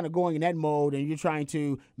think if you're kind of going in that mode and you're trying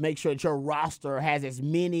to make sure that your roster has as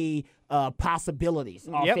many possibilities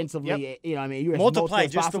offensively, you know what I mean? You're multiply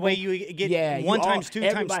just possible. The way you get 1 times 2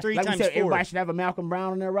 times 3 like times we said, 4. Everybody should have a Malcolm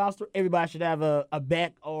Brown on their roster. Everybody should have a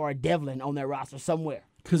Beck or a Devlin on their roster somewhere.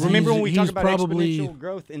 Remember when we talk about exponential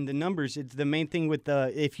growth in the numbers, it's the main thing with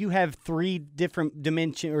if you have 3 different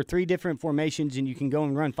dimension or 3 different formations and you can go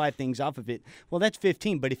and run 5 things off of it, well, that's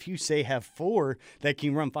 15. But if you say have 4 that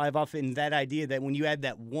can run 5 off it, and that idea that when you add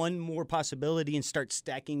that one more possibility and start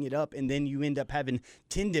stacking it up, and then you end up having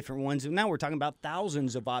 10 different ones, and now we're talking about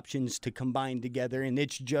thousands of options to combine together, and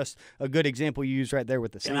it's just a good example you use right there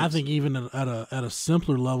with the Saints. And I think even at a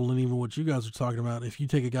simpler level than even what you guys are talking about, if you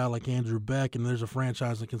take a guy like Andrew Beck and there's a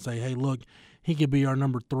franchise that can say, hey, look, he could be our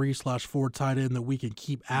number 3/4 tight end that we can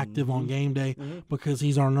keep active on game day because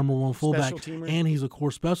he's our number 1 fullback and he's a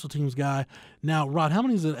core special teams guy. Now, Rod, how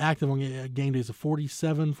many is it active on game day? Is it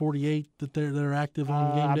 47, 48 that they're active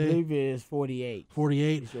on game day? I believe it is 48.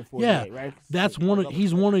 48. 48, yeah, right? that's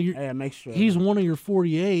he's one of your. Yeah, make sure. He's one of your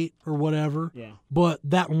 48 or whatever. Yeah. But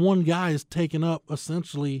that one guy is taking up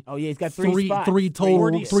essentially. Oh yeah, he's got 3 spots. Three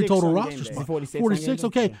total roster spots. 46.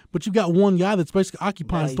 Okay, but you've got one guy that's basically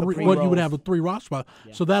occupies what you would have with 3 roster spots.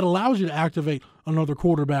 Yeah. So that allows you to activate another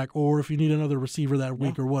quarterback, or if you need another receiver that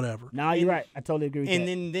week or whatever. No, you're right. I totally agree with that.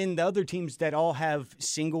 And then the other teams that all have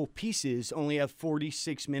single pieces only have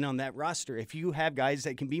 46 men on that roster. If you have guys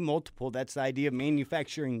that can be multiple, that's the idea of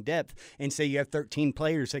manufacturing depth, and say you have 13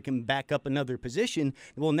 players that can back up another position,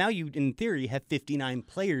 well, now you, in theory, have 59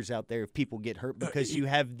 players out there if people get hurt because you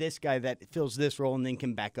have this guy that fills this role and then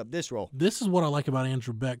can back up this role. This is what I like about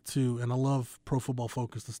Andrew Beck, too, and I love Pro Football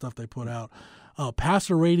Focus, the stuff they put out.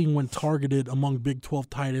 Passer rating when targeted among Big 12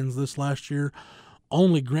 tight ends this last year,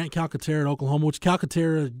 only Grant Calcaterra at Oklahoma, which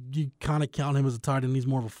Calcaterra, you kind of count him as a tight end. He's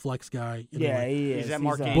more of a flex guy. Anyway. Yeah, he is.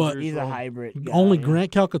 He's a hybrid guy. Only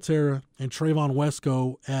Grant Calcaterra and Trayvon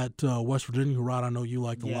Wesco at West Virginia, who, Rod, I know you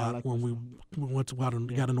liked a lot when we went to got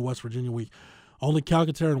into West Virginia week. Only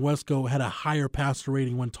Calcaterra and Wesco had a higher passer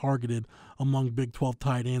rating when targeted among Big 12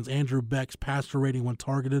 tight ends. Andrew Beck's passer rating when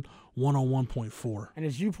targeted, 101.4. And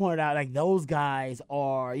as you pointed out, like those guys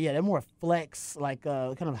are, they're more flex, like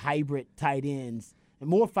kind of hybrid tight ends, and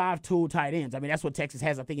more 5-tool tight ends. I mean, that's what Texas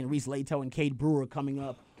has, I think, in Reese Lato and Cade Brewer coming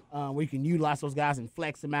up, where you can utilize those guys and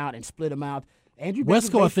flex them out and split them out. Andrew Beck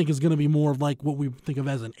Wesco, I think, is going to be more of like what we think of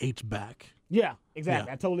as an H-back. Yeah, exactly.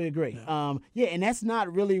 Yeah. I totally agree. Yeah. And that's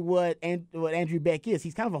not really what Andrew Beck is.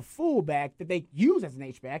 He's kind of a fullback that they use as an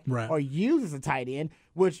H-back or use as a tight end,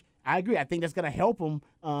 which I agree. I think that's going to help him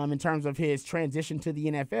in terms of his transition to the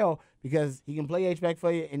NFL because he can play H-back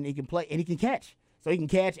for you and he can play and he can catch. So he can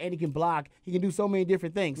catch and he can block. He can do so many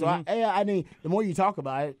different things. So I mean, the more you talk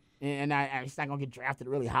about it, and he's not going to get drafted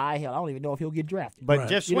really high. Hell, I don't even know if he'll get drafted. But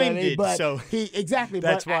Jeff Swain did, so exactly.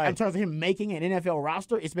 That's why. In terms of him making an NFL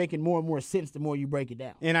roster, it's making more and more sense the more you break it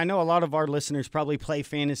down. And I know a lot of our listeners probably play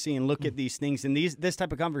fantasy and look at these things, and this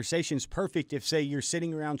type of conversation is perfect if, say, you're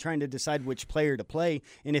sitting around trying to decide which player to play,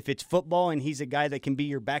 and if it's football and he's a guy that can be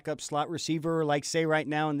your backup slot receiver, like, say, right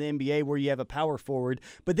now in the NBA where you have a power forward,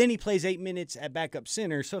 but then he plays 8 minutes at backup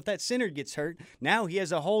center. So if that center gets hurt, now he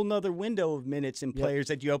has a whole nother window of minutes and players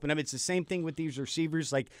that you open up. It's the same thing with these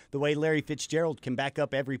receivers, like the way Larry Fitzgerald can back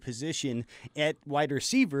up every position at wide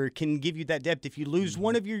receiver can give you that depth. If you lose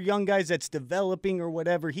one of your young guys that's developing or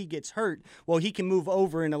whatever, he gets hurt, well, he can move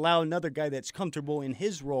over and allow another guy that's comfortable in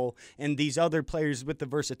his role, and these other players with the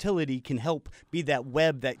versatility can help be that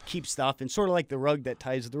web that keeps the offense, sort of like the rug that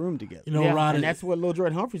ties the room together. You know, Rod, and that's what Lil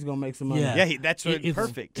Jordan Humphrey's going to make some money. Yeah, that's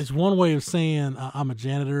perfect. It's one way of saying I'm a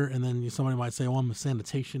janitor, and then somebody might say, well, I'm a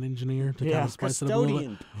sanitation engineer to kind of spice it up a little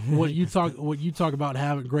bit. What you talk about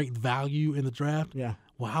having great value in the draft. Yeah.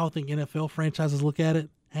 Well, how I think NFL franchises look at it.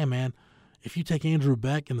 Hey, man, if you take Andrew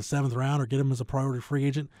Beck in the 7th round or get him as a priority free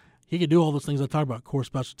agent, he can do all those things I talked about: core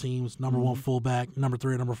special teams, number 1 fullback, number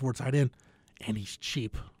 3 or number 4 tight end, and he's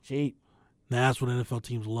cheap. That's what NFL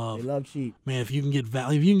teams love. They love cheap. Man, if you can get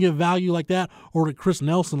value like that, or to Chris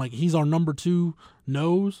Nelson, like he's our number 2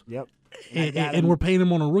 nose. Yep. And we're paying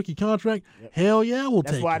him on a rookie contract. Yep. Hell yeah, we'll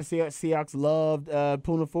take it. That's why the Seahawks loved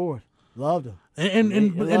Poona Ford. Loved him. And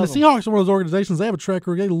the Seahawks are one of those organizations, they have a track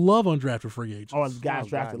record. They love undrafted free agents. Oh, guys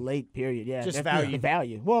drafted late, period. Yeah, just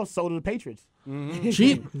value. Well, so do the Patriots.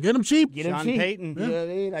 Cheap. Get them cheap. Sean Payton. You know what I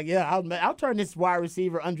mean? Like, I'll turn this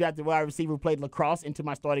undrafted wide receiver who played lacrosse into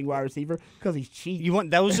my starting wide receiver because he's cheap.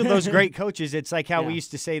 Those are those great coaches. It's like how we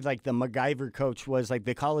used to say, like the MacGyver coach was, like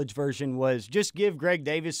the college version was, just give Greg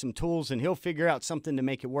Davis some tools and he'll figure out something to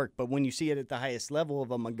make it work. But when you see it at the highest level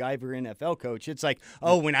of a MacGyver NFL coach, it's like,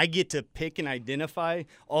 when I get to pick and identify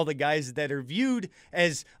all the guys that are viewed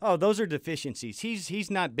as, those are deficiencies.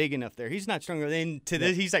 He's not big enough there. He's not strong enough. And to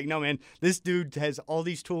this, he's like, no, man, this dude has all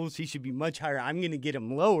these tools. He should be much higher. I'm going to get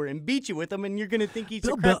him lower and beat you with them, and you're going to think he's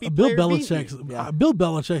a crappy player. Bill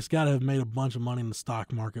Belichick's got to have made a bunch of money in the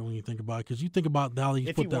stock market when you think about it, because you think about how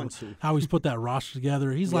he's put that roster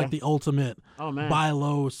together. He's like the ultimate buy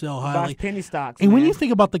low, sell high. Like penny stocks. And when you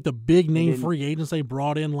think about like the big name free agents they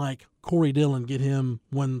brought in, like Corey Dillon, get him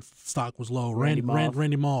when stock was low. Randy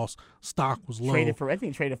Moss, stock was low. Traded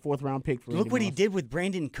 4th round pick for. Look what he did with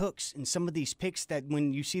Brandon Cooks and some of these picks that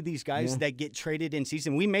when you see these guys that get traded in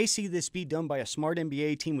season, we may see this be done by a smart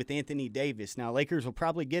NBA team with Anthony Davis. Now Lakers will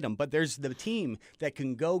probably get him, but there's the team that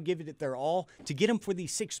can go give it their all to get him for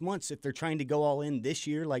these 6 months if they're trying to go all in this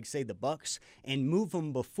year, like say the Bucks, and move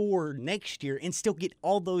them before next year and still get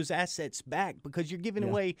all those assets back because you're giving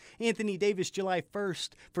away Anthony Davis July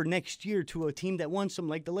 1st for next year to a team that won some,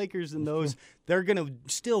 like the Lakers and those. they're going to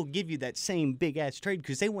still give you that same big-ass trade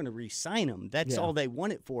because they want to re-sign him. That's all they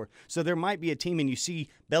want it for. So there might be a team, and you see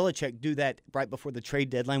Belichick do that right before the trade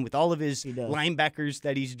deadline with all of his linebackers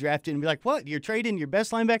that he's drafted and be like, what, you're trading your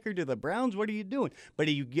best linebacker to the Browns? What are you doing? But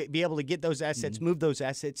you be able to get those assets, move those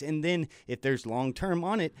assets, and then if there's long-term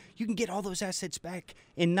on it, you can get all those assets back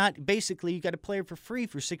and not basically you got a player for free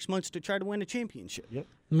for 6 months to try to win a championship. Yep.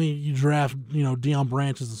 I mean, you draft, Deion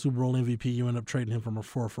Branch as the Super Bowl MVP, you end up trading him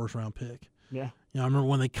for a first-round pick. Yeah. I remember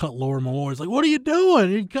when they cut Laura Malloy. It's like, what are you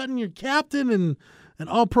doing? You're cutting your captain and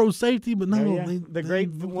all-pro safety, but no.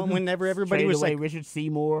 Whenever everybody was like, Richard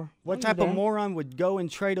Seymour. What type of moron would go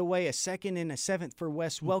and trade away a second and a seventh for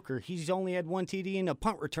Wes Welker? He's only had one TD and a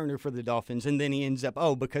punt returner for the Dolphins, and then he ends up,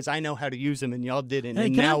 because I know how to use him and y'all didn't. Hey,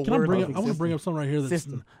 and I want to bring up something right here that's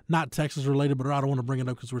not Texas related, but I don't want to bring it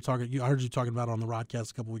up because I heard you talking about it on the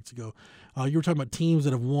Rodcast a couple weeks ago. You were talking about teams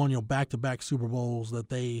that have won back-to-back Super Bowls that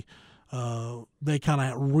they kind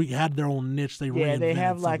of had their own niche. They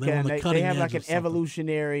have like an something.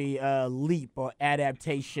 evolutionary leap or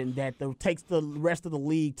adaptation that takes the rest of the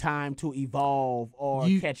league time to evolve or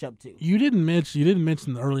catch up to. You didn't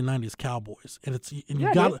mention the early '90s Cowboys,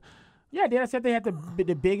 Yeah, I said they had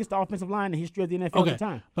the biggest offensive line in the history of the NFL at the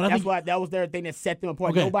time. But that's why that was their thing that set them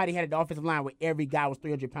apart. Okay. Nobody had an offensive line where every guy was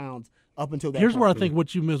 300 pounds up until that Here's point. where I think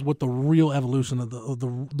what you missed, what the real evolution of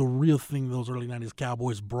the real thing those early '90s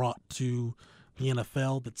Cowboys brought to the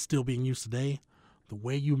NFL that's still being used today. The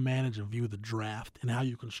way you manage and view the draft and how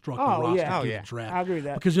you construct the roster through the draft. I agree with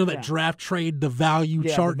that. Because that draft trade, the value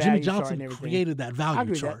chart. The value Jimmy Johnson chart created that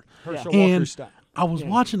value chart. Herschel And Walker style. I was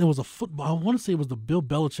watching. It was a football. I want to say it was the Bill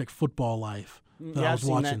Belichick Football Life that I was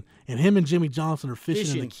watching, and him and Jimmy Johnson are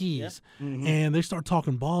fishing in the Keys, and they start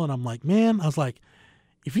talking ball, and I'm like, man,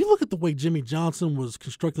 if you look at the way Jimmy Johnson was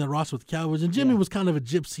constructing that roster with the Cowboys, and Jimmy was kind of a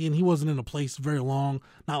gypsy, and he wasn't in a place very long,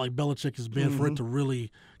 not like Belichick has been for it to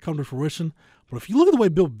really come to fruition. But if you look at the way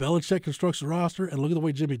Bill Belichick constructs the roster and look at the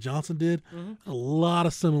way Jimmy Johnson did, a lot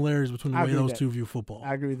of similarities between the way those two view football.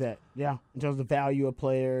 I agree with that. Yeah, in terms of the value of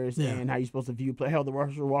players and how you're supposed to view players. Hell, the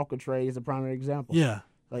Herschel Walker trade is a primary example. Yeah.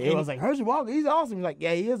 Like it was like Herschel Walker, he's awesome. He's like,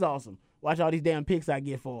 yeah, he is awesome. Watch all these damn picks I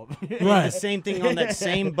get for him. Right. The same thing on that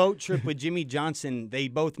same boat trip with Jimmy Johnson. They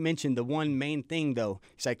both mentioned the one main thing, though.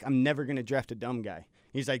 He's like, I'm never going to draft a dumb guy.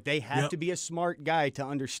 He's like, they have to be a smart guy to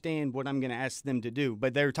understand what I'm going to ask them to do.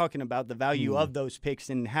 But they're talking about the value of those picks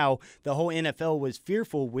and how the whole NFL was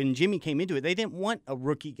fearful when Jimmy came into it. They didn't want a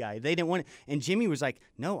rookie guy. They didn't want it. And Jimmy was like,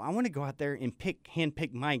 no, I want to go out there and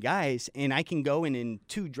handpick my guys, and I can go in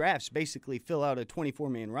 2 drafts basically fill out a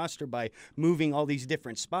 24-man roster by moving all these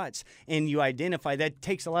different spots. And you identify that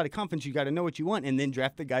takes a lot of confidence. You got to know what you want and then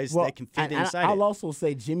draft the guys that can fit inside I'll also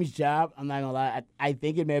say Jimmy's job, I'm not going to lie, I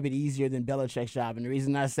think it may be easier than Belichick's job. And the reason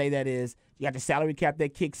I say that is you got the salary cap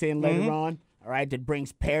that kicks in later on, all right, that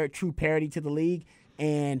brings true parity to the league.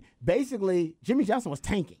 And basically, Jimmy Johnson was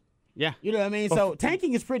tanking. Yeah. You know what I mean? So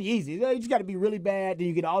tanking is pretty easy. You just got to be really bad, then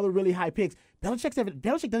you get all the really high picks. Belichick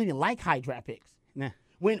doesn't even like high draft picks. Nah.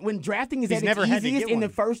 When drafting is at its easiest in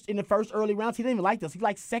the first early rounds, he didn't even like those. He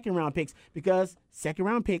likes second-round picks because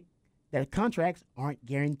second-round pick, their contracts aren't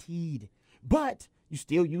guaranteed. But you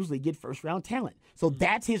still usually get first-round talent. So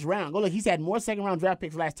that's his round. Go look, he's had more second-round draft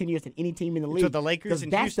picks the last 10 years than any team in the league. So the Lakers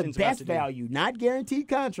and that's Houston's the best value. Not guaranteed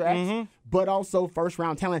contracts, but also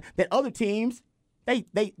first-round talent that other teams, they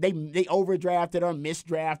overdrafted or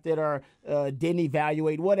misdrafted or didn't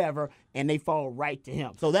evaluate, whatever, and they fall right to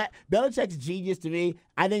him. So that Belichick's genius to me,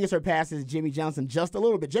 I think it surpasses Jimmy Johnson just a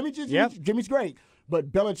little bit. Jimmy's great. But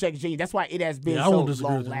Belichick's genius, that's why it has been so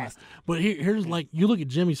long-lasting. But here's you look at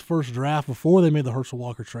Jimmy's first draft before they made the Herschel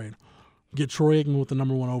Walker trade. Get Troy Aikman with the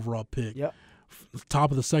number 1 overall pick. Yep.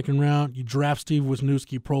 Top of the second round, you draft Steve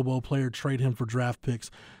Wisniewski, Pro Bowl player, trade him for draft picks.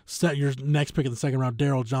 Set your next pick in the second round,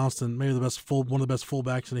 Darryl Johnston, maybe one of the best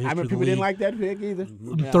fullbacks in the history of the league. I remember people didn't like that pick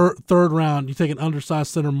either. Third round, you take an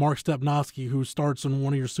undersized center, Mark Stepnoski, who starts in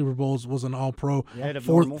one of your Super Bowls, was an All-Pro. Yeah,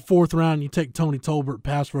 fourth round, you take Tony Tolbert,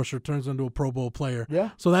 pass rusher, turns into a Pro Bowl player.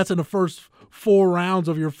 Yeah. So that's in the first 4 rounds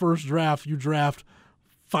of your first draft. You draft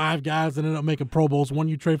 5 guys that end up making Pro Bowls. 1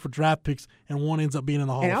 you trade for draft picks, and 1 ends up being in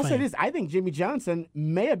the Hall of Fame. And I'll say this, I think Jimmy Johnson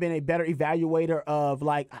may have been a better evaluator of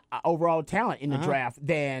overall talent in the draft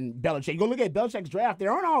than Belichick. You go look at Belichick's draft, they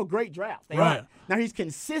aren't all great drafts. They aren't. Now, he's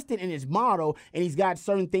consistent in his model, and he's got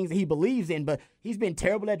certain things that he believes in, but he's been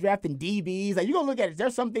terrible at drafting DBs. Like, you go look at it,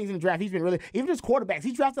 there's some things in the draft he's been really, even just quarterbacks.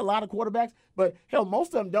 He's drafted a lot of quarterbacks, but hell, most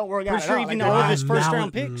of them don't work out. For sure, even all of his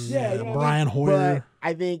first-round picks. Yeah, you know Brian Hoyer. But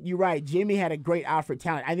I think you're right. Jimmy had a great eye for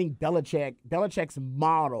talent. I think Belichick's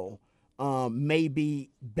model may be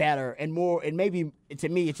better and more, and maybe to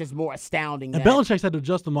me it's just more astounding. And Belichick's had to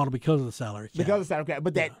adjust the model because of the salary cap. Because of the salary cap.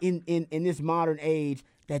 But that in this modern age,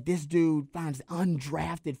 that this dude finds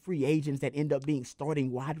undrafted free agents that end up being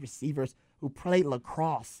starting wide receivers who played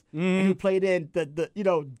lacrosse and who played in the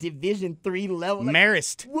Division III level. Like,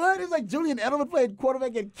 Marist. What? It's like Julian Edelman played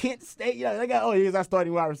quarterback at Kent State. They got, he's our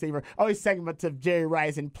starting wide receiver. He's second to Jerry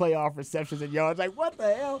Rice in playoff receptions and yards. Like, what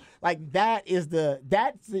the hell? Like, that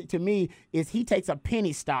to me is he takes a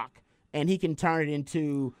penny stock and he can turn it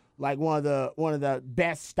into like one of the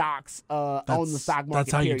best stocks on the stock market.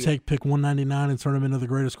 That's how you take pick 199 and turn him into the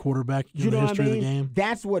greatest quarterback in the history of the game.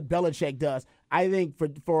 That's what Belichick does. I think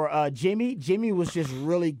for Jimmy was just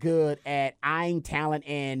really good at eyeing talent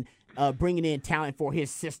and bringing in talent for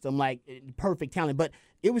his system, like perfect talent. But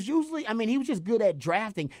it was usually, he was just good at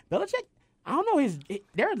drafting. Belichick, I don't know,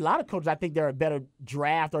 there are a lot of coaches I think that are better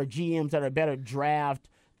draft, or GMs that are better draft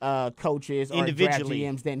coaches or draft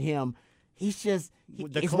GMs than him. He's just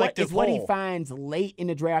it's what he finds late in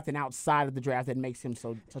the draft and outside of the draft that makes him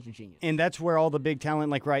such a genius. And that's where all the big talent,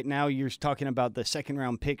 like right now, you're talking about the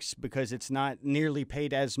second-round picks because it's not nearly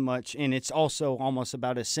paid as much, and it's also almost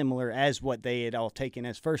about as similar as what they had all taken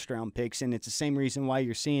as first-round picks. And it's the same reason why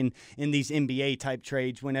you're seeing in these NBA-type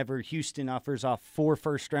trades whenever Houston offers off 4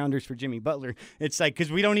 first-rounders for Jimmy Butler, it's like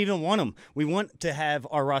because we don't even want them. We want to have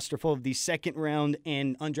our roster full of these second-round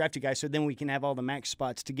and undrafted guys so then we can have all the max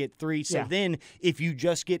spots to get 3. So then if you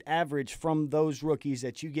just get average from those rookies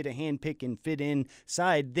that you get a hand pick and fit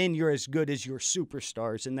inside, then you're as good as your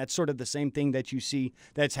superstars. And that's sort of the same thing that you see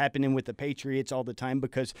that's happening with the Patriots all the time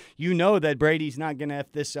because you know that Brady's not going to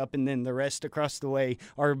F this up and then the rest across the way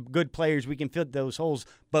are good players. We can fill those holes.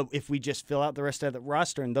 But if we just fill out the rest of the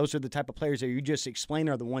roster, and those are the type of players that you just explain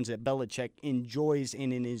are the ones that Belichick enjoys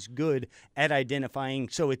and is good at identifying.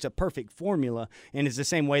 So it's a perfect formula. And it's the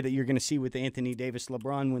same way that you're going to see with Anthony Davis,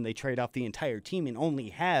 LeBron, when they trade off the entire team and only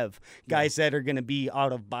have guys that are going to be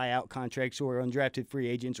out of buyout contracts or undrafted free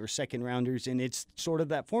agents or second rounders. And it's sort of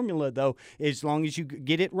that formula, though, as long as you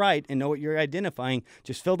get it right and know what you're identifying,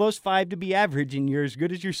 just fill those 5 to be average and you're as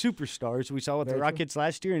good as your superstars. We saw with the Rockets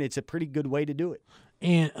last year, and it's a pretty good way to do it.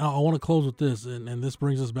 And I want to close with this, and this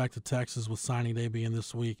brings us back to Texas with signing day being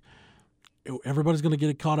this week. Everybody's going to get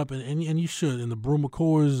it caught up, and you should, in the Brew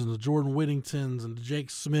McCoys and the Jordan Whittingtons and the Jake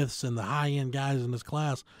Smiths and the high-end guys in this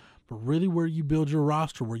class. But really where you build your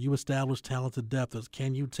roster, where you establish talented depth, is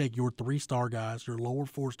can you take your 3-star guys, your lower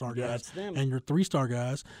 4-star guys, and your 3-star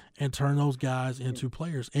guys and turn those guys into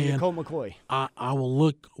players. And Colt McCoy. I will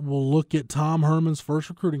look at Tom Herman's first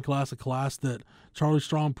recruiting class, a class that Charlie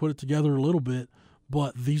Strong put it together a little bit.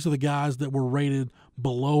 But these are the guys that were rated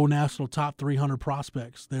below national top 300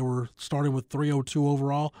 prospects. They were starting with 302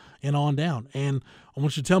 overall and on down. And I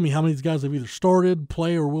want you to tell me how many of these guys have either started,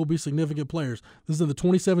 play, or will be significant players. This is in the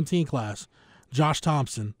 2017 class. Josh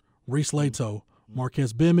Thompson, Reese Lato,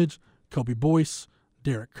 Marquez Bimage, Kobe Boyce,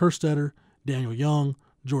 Derek Kerstetter, Daniel Young,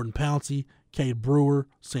 Jordan Pouncey, Cade Brewer,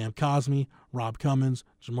 Sam Cosme, Rob Cummins,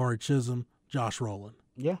 Jamari Chisholm, Josh Rowland.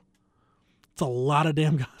 Yeah. It's a lot of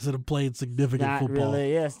damn guys that have played significant football.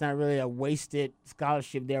 It's not really a wasted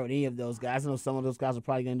scholarship there with any of those guys. I know some of those guys are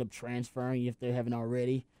probably going to end up transferring if they haven't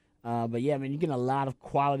already. But, yeah, you're getting a lot of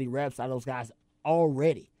quality reps out of those guys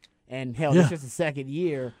already. And, hell, it's just the second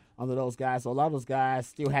year under those guys. So a lot of those guys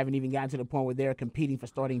still haven't even gotten to the point where they're competing for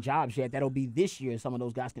starting jobs yet. That'll be this year, some of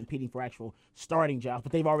those guys competing for actual starting jobs.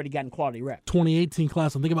 But they've already gotten quality reps. 2018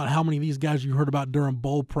 class, and think about how many of these guys you heard about during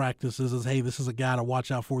bowl practices as, hey, this is a guy to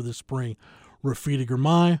watch out for this spring. Rafidi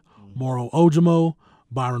Girmay, Moro Ojimo,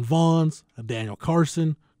 Byron Vaughns, Daniel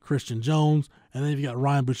Carson, Christian Jones, and then you've got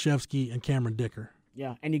Ryan Bushevsky and Cameron Dicker.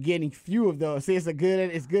 Yeah, and you're getting few of those. See, it's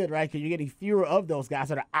good, right? Because you're getting fewer of those guys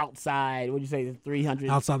that are outside, what would you say, the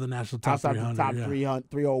 300? Outside the national top 300. Outside the top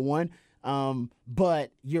 301.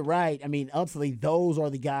 But you're right. Ultimately, those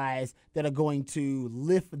are the guys that are going to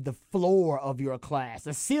lift the floor of your class.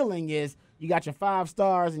 The ceiling is you got your 5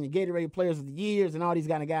 stars and your Gatorade players of the years and all these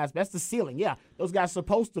kind of guys. That's the ceiling. Yeah, those guys are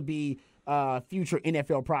supposed to be future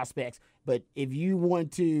NFL prospects. But if you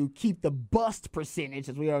want to keep the bust percentage,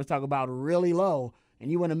 as we always talk about, really low,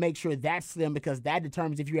 and you want to make sure that's slim because that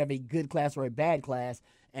determines if you have a good class or a bad class,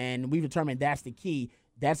 and we've determined that's the key,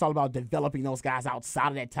 That's all about developing those guys outside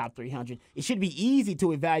of that top 300. It should be easy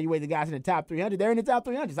to evaluate the guys in the top 300. They're in the top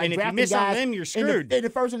 300. It's like And if you drafting miss on guys them, you're screwed. In the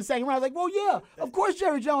first and the second round. It's like, well, yeah, of course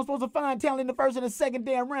Jerry Jones supposed to find talent in the first and the second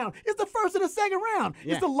damn round. It's the first and the second round.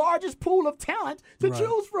 Yeah. It's the largest pool of talent to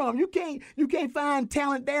choose from. You can't find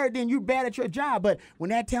talent there, then you're bad at your job. But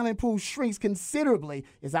when that talent pool shrinks considerably,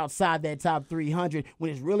 it's outside that top 300,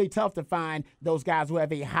 when it's really tough to find those guys who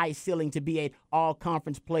have a high ceiling to be an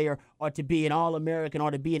all-conference player or to be an All-American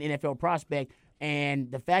or to be an NFL prospect.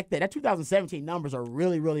 And the fact that 2017 numbers are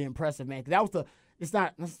really, really impressive, man. Because that was it's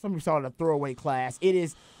not, some people saw it a throwaway class. It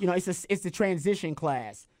is, it's the transition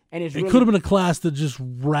class. And it could have been a class that just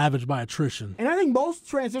ravaged by attrition. And I think most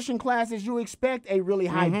transition classes, you expect a really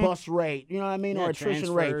high bust rate, you know what I mean, or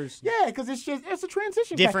attrition rate. Yeah, because it's a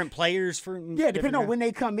transition different class. Players for depending on when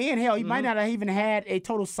they come in. Hell, you might not have even had a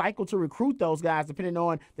total cycle to recruit those guys, depending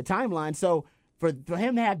on the timeline. So for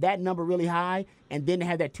him to have that number really high and then to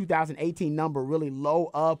have that 2018 number really low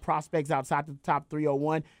of prospects outside the top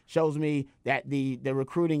 301 shows me that the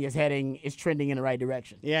recruiting is trending in the right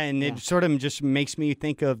direction. Yeah, and it sort of just makes me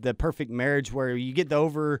think of the perfect marriage where you get the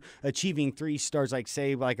overachieving 3 stars, like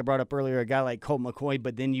I brought up earlier, a guy like Colt McCoy,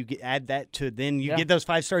 but then you add that to get those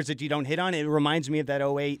 5 stars that you don't hit on. It reminds me of that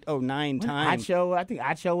 08, 09 time. I think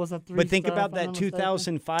Acho was a 3-star. But think about that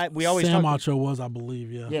 2005. We always Sam Acho was, I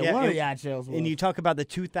believe, yeah. Yeah, one of the Achos was. And you talk about the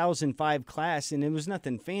 2005 class, and it was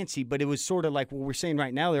nothing fancy, but it was sort of like what we're saying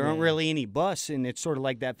right now. There aren't really any busts, and it's sort of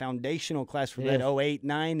like that foundational class for that 08,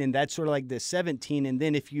 09, and that's sort of like the 17. And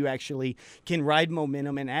then if you actually can ride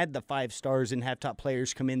momentum and add the 5 stars and have top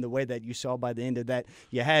players come in the way that you saw by the end of that,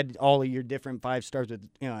 you had all of your different 5 stars. With,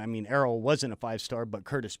 Errol wasn't a 5-star, but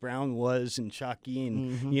Curtis Brown was, and Shockey,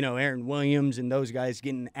 and Aaron Williams, and those guys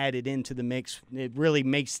getting added into the mix. It really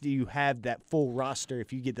makes you have that full roster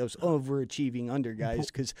if you get those overachieving under guys,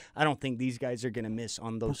 because I don't think these guys are going to miss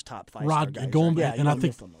on those top 5-star guys. Going back, and I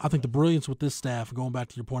think the brilliance with this staff, going back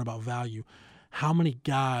to your point about value, how many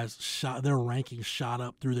guys their rankings shot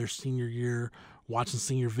up through their senior year, watching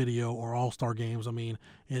senior video or all-star games. I mean,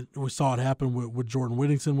 we saw it happen with Jordan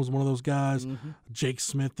Whittington was one of those guys. Jake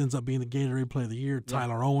Smith ends up being the Gatorade Player of the Year.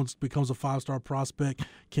 Tyler Owens becomes a 5-star prospect.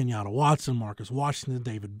 Kenyatta Watson, Marcus Washington,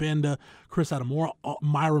 David Benda, Chris Adamora,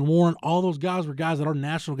 Myron Warren. All those guys were guys that our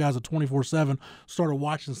national guys at 24/7 started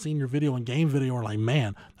watching senior video and game video and were like,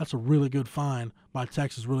 man, that's a really good find by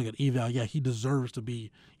Texas, really good eval. Yeah, he deserves to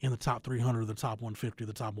be in the top 300, the top 150,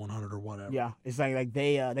 the top 100, or whatever. Yeah, it's like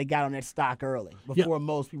they got on that stock early before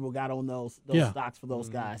most people got on those stocks for those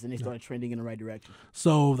guys, and they started trending in the right direction.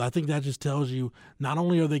 So I think that just tells you not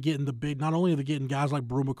only are they getting guys like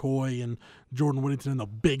Brew McCoy and Jordan Whittington and the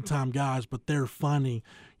big time guys, but they're finding,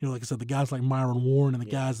 like I said, the guys like Myron Warren and the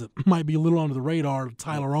guys that might be a little under the radar,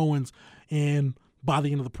 Tyler Owens, and by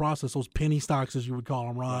the end of the process, those penny stocks, as you would call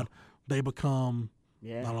them, Rod, they become.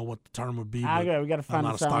 I don't know what the term would be. We got to find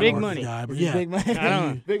a big money guy, but big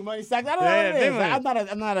money. Big money stocks. I don't know what it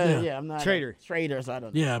is. I'm not a trader. So I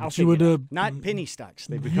don't. Yeah, but you would not penny stocks.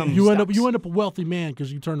 They become. You end up a wealthy man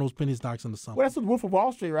because you turn those penny stocks into something. Well, that's what Wolf of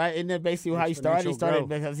Wall Street, right? Isn't that basically how he started? He started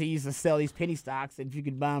because he used to sell these penny stocks, and you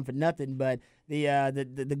could buy them for nothing. But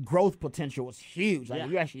the growth potential was huge. Like if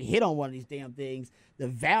you actually hit on one of these damn things, the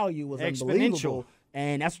value was unbelievable.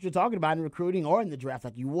 And that's what you're talking about in recruiting or in the draft.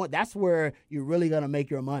 Like that's where you're really gonna make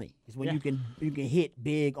your money. Is when you can hit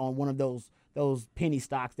big on one of those penny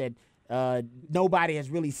stocks that nobody has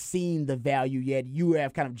really seen the value yet. You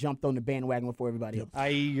have kind of jumped on the bandwagon before everybody else.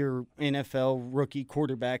 I.e. your NFL rookie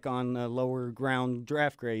quarterback on a lower ground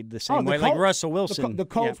draft grade the same way like Russell Wilson. The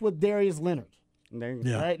Colts with Darius Leonard.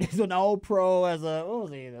 Right? He's an all pro as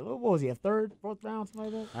what was he, a third, fourth round,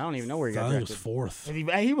 something like that? I don't even know where he got drafted. He was fourth.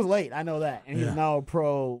 He was late, I know that. And he's an all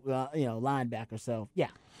pro linebacker. So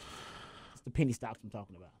it's the penny stocks I'm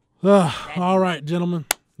talking about. All right, gentlemen.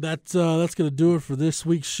 That's gonna do it for this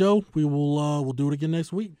week's show. We will we'll do it again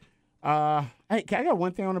next week. Hey, I got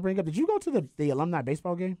one thing I want to bring up. Did you go to the alumni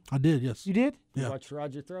baseball game? I did, yes. You did? Yeah. Watch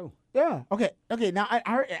Roger throw. Yeah. Okay. Now I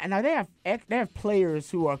heard, now they have players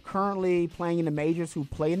who are currently playing in the majors who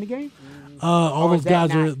play in the game. All those guys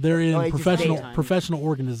they're in professional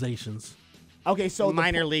organizations. Okay, so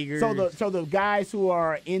minor leaguers. So the guys who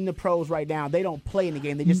are in the pros right now, they don't play in the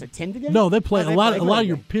game. They just attend the game. No, they play. A lot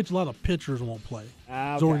of pitchers won't play.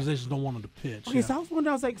 Those organizations don't want them to pitch. Okay, so I was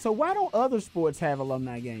wondering. I was like, so why don't other sports have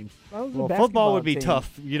alumni games? Well, football would be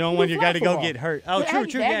tough. You don't want your guy to go get hurt. Oh,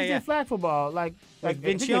 true. Yeah. Flag football, like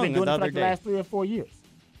Vince Young been doing it for the like the last 3 or 4 years.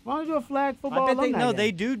 Why don't you do a flag football I bet alumni game?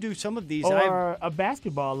 they do some of these. Or a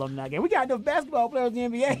basketball alumni game. We got enough basketball players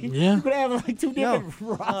in the NBA. Yeah. You could have like two different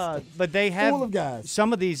rosters. But they have full of guys.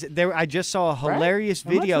 some of these. I just saw a hilarious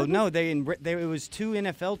Am I video. tripping? No, it was two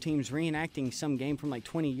NFL teams reenacting some game from like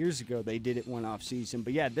 20 years ago. They did it one off season.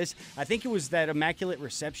 But yeah, I think it was that Immaculate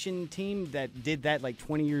Reception team that did that like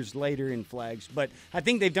 20 years later in flags. But I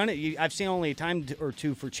think they've done it. I've seen only a time or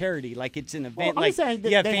two for charity. Like it's an event. Well, I'm saying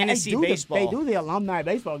fantasy baseball. They do the alumni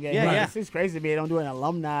baseball game. Yeah, Right. yeah. It's crazy to me they don't do an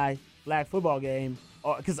alumni flag football game.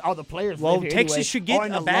 Because all the players Well, live here Texas anyway, should get or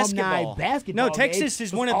an a alumni basketball No, Texas game,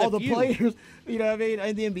 is one of all the the few. players. You know what I mean?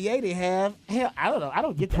 In the NBA, they have. Hell, I don't know. I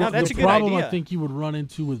don't get that. No, that's a the good problem idea. I think you would run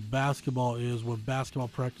into with basketball is when basketball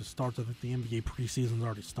practice starts, I think the NBA preseason's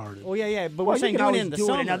already started. Oh yeah, but Well, we're you saying can doing it always in the do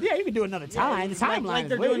summer. it another. Yeah, you can do it another time. The like timeline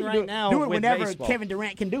they're is doing you right do- now Do it with whenever baseball. Kevin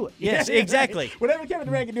Durant can do it. Yes, exactly. Whenever Kevin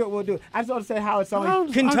Durant can do it, we'll do it. I just want to say how it's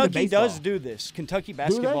only Kentucky baseball. does do this. Kentucky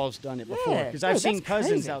basketball's done it before Yeah, because I've dude, seen that's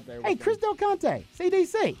cousins crazy. out there. Hey, with Chris them. Del Conte,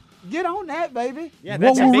 CDC, get on that, baby. Yeah, What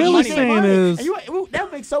that's a we're big really money. saying Money. is- And that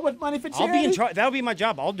would make so much money for charity. I'll be in charge. That'll be my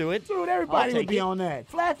job. I'll do it. Dude, I'll everybody would take be it. on that.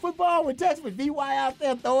 Flag football with Texas with VY out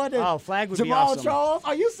there throwing it. Oh, flag would be Jamal awesome. Charles.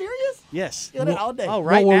 Are you serious? Yes. Yeah, that all day. Oh,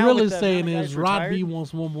 right what now we're really with the saying amount of is guys Rod retired? B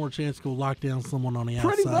wants one more chance to go lock down someone on the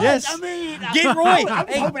Pretty outside. much. Yes. I mean, Get Roy. I'm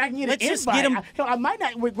Hey, hoping I can get let's an just invite. get him- I might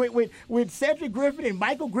not with Cedric Griffin and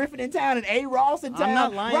Michael Griffin in town and A. Ross in town. I'm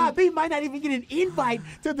not lying. Rod B might not even get an invite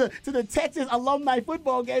to the Texas alumni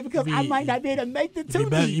football game because I might not be able to make the two.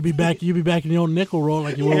 You be back in your own nickel roll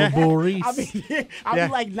like you were with Bull Reese. I mean, I'll Yeah.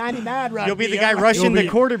 be like 99 Rod You'll be B. the guy I'm like, rushing You'll the be-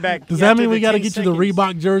 quarterback. Does that after mean we the got to 10 get you the seconds.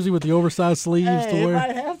 Reebok jersey with the oversized sleeves Hey, to it wear?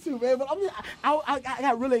 might have to, man. But I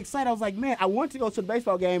got really excited. I was like, man, I want to go to the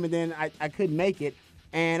baseball game, and then I couldn't make it.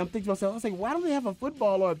 And I'm thinking to myself, I was like, why don't they have a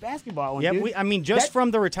football or a basketball one? Yeah, dude? I mean, just That-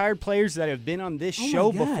 from the retired players that have been on this Oh my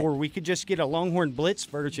show God. before, we could just get a Longhorn Blitz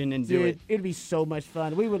version and do Dude, it. it'd be so much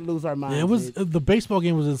fun. We would lose our minds. Yeah, it was dude. the baseball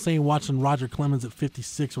game was insane. Watching Roger Clemens at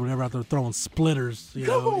 56 or whatever out there throwing splitters,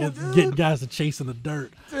 Come on, and dude. getting guys to chase in the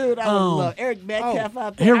dirt. Dude, I would love Eric Metcalf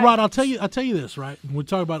out there. Here, Rod, I'll tell you this, right? When we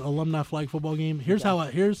talk about alumni flag football game, here's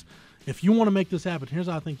if you want to make this happen, here's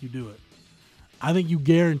how I think you do it. I think you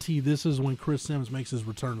guarantee this is when Chris Sims makes his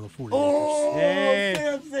return to the 40 acres. Oh, Yeah.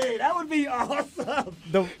 Simpson. That would be awesome.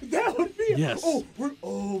 That would be. Yes.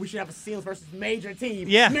 We should have a Sims versus Major team.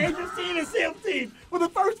 Yeah. Major team and Sims team for the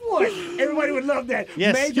first one. Everybody would love that.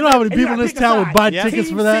 Yes. Major, You know how many and you people in gotta this pick a town would side. buy Yeah. tickets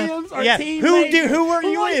Team for that? Sims or Yeah. Team Who Major? are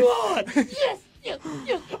you Who with? on?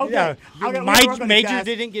 Yes. Okay. Yeah, we gotta work on these Major guys.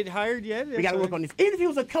 didn't get hired yet. We got to work on this. Even if he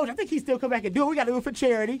was a coach, I think he'd still come back and do it. We got to do it for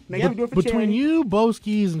charity. Make sure we do it for Between charity. you,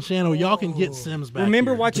 Boskis, and Shano, y'all can get Sims back.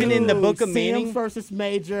 Remember here. watching in the Book of Sims Manning? versus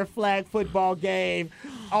Major flag football game.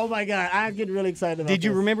 Oh my God, I'm getting really excited about Did you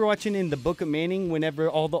this. remember watching in the Book of Manning whenever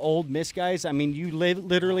all the old Miss guys? I mean, you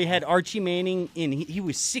literally had Archie Manning, and he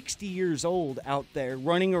was 60 years old out there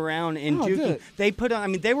running around and Oh, juking. dude. They put on, I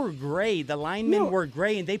mean, they were gray. The linemen No. were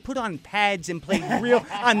gray, and they put on pads and played real.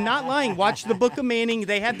 I'm not lying. Watch the Book of Manning.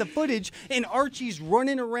 They had the footage, and Archie's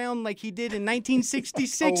running around like he did in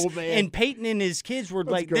 1966. Oh, man. And Peyton and his kids were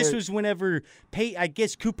like, this great. was whenever I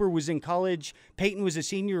guess Cooper was in college. Peyton was a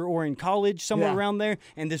senior or in college, somewhere Yeah. around there.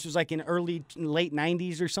 And this was like in late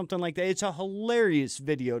 90s or something like that. It's a hilarious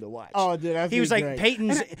video to watch. Oh, dude, that's he was like great.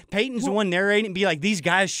 Peyton's the one narrating and be like, these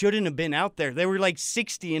guys shouldn't have been out there. They were like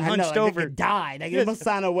 60 and I know, hunched they over. could die. They must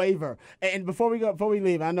sign a waiver. And before we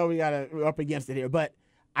leave, I know we're up against it here, but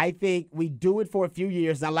I think we do it for a few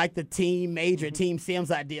years. And I like the Team Major, Team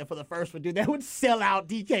Sims idea for the first one, dude. That would sell out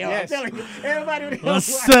DKR. Yes. I'm telling you, everybody would Let's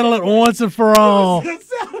settle it once and for all.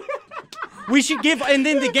 We should give, and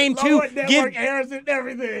then the game two, Lord, network errors and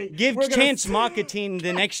everything. give We're gonna Chance Mocatine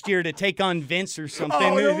the next year to take on Vince or something.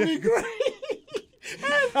 Oh, that would be great.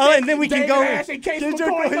 Oh, and then we can David go. Ash and Case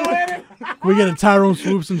McCoy go at it. We get a Tyrone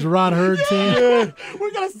Swoops and Gerard Hurd team.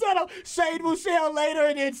 We're going to settle Shade Bouchel later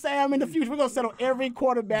and then Sam in the future. We're going to settle every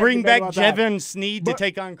quarterback. Bring debate back of all time. Jevon Sneed to But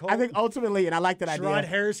take on Cole. I think ultimately, and I like that Sherrod idea.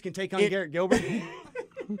 Harris can take on It- Garrett Gilbert.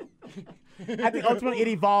 I think ultimately it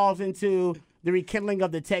evolves into the rekindling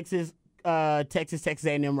of the Texas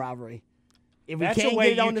A&M rivalry. If we That's a can't way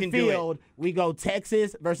get it on you the can do it. field, we go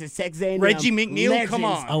Texas versus Texas A&M. Reggie McNeil, Legends. come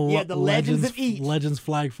on. Yeah, the legends of each. Legends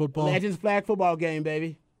flag football. Legends flag football game,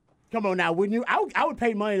 baby. Come on now, wouldn't you? I would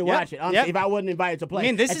pay money to Yep, watch it, honestly, yep. if I wasn't invited to play.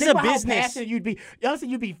 Man, this And is think a about how business. passionate you'd be.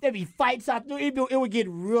 Honestly, there'd be fights out there. It would get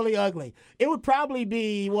really ugly. It would probably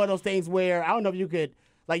be one of those things where I don't know if you could,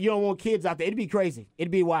 like, you don't want kids out there. It'd be crazy.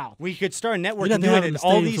 It'd be wild. We could start a network We'd have and to do have it it in at the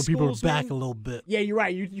all stadium these so people are schools, back man. a little bit. Yeah, you're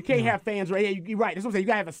right. You can't have fans, right? Yeah, you're right. That's what I'm saying. You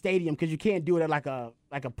gotta have a stadium because you can't do it at like a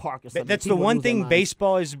like a park or something. That's the People one lose their thing minds.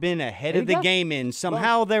 baseball has been ahead There of you the go. game in.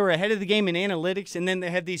 Somehow they were ahead of the game in analytics, and then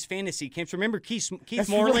they have these fantasy camps. Remember Keith That's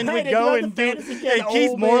Moreland right, would they go love and the do fantasy camp, the Keith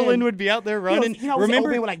old Moreland man. would be out there running. You know, the old man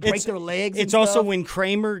would, like, break their legs and It's also stuff. when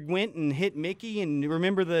Kramer went and hit Mickey, and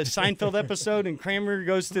remember the Seinfeld episode, and Kramer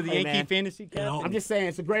goes to the Hey, Yankee man. fantasy camp. I'm just saying,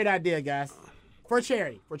 it's a great idea, guys. For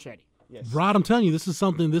charity. Rod, I'm telling you, this is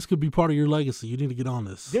something. This could be part of your legacy. You need to get on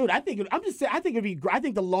this. Dude, I think it'd be. I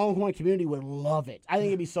think the Longhorn community would love it. I think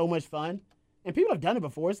it'd be so much fun. And people have done it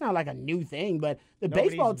before. It's not like a new thing, but the Nobody's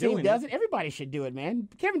baseball team doing does it. it. Everybody should do it, man.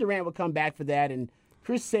 Kevin Durant would come back for that, and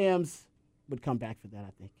Chris Sims would come back for that,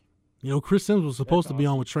 I think. You know, Chris Sims was supposed to be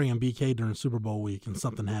on with Trey and BK during Super Bowl week, and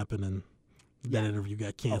something happened, and that interview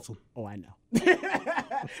got canceled. Oh, I know.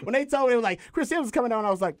 When they told me, it was like, Chris Sims was coming on,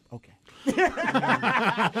 I was like, okay.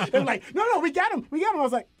 They were like, no, we got him. I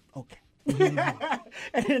was like, okay.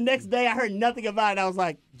 And then the next day, I heard nothing about it. I was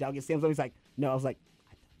like, did y'all get Sims? He's like, no. I was like,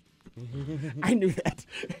 I knew that.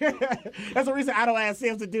 That's the reason I don't ask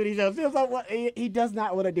Sims to do these shows. Sims, he does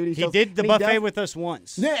not want to do these He shows. did the And he buffet does- with us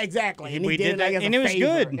once. Yeah, exactly. And We he did like, that, as a and it was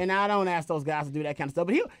favor. good. And I don't ask those guys to do that kind of stuff.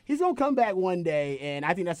 But he's going to come back one day, and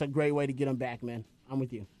I think that's a great way to get him back, man. I'm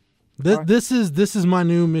with you. This is my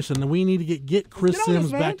new mission. We need to get Chris Get on this,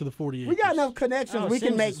 Sims man. back to the 40 acres. We got enough connections. Oh, we can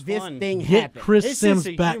Sims make is this fun. thing Get happen. Chris His Sims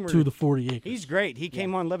sense of back humor- to the 40 acres. He's great. He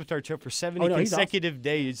came on Levitar Show for 70 no, he's consecutive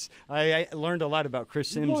days. I learned a lot about Chris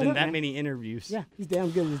Sims going in up, that man. many interviews. Yeah, he's damn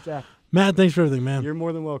good at his job. Matt, thanks for everything, man. You're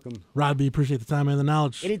more than welcome. Rod B, appreciate the time and the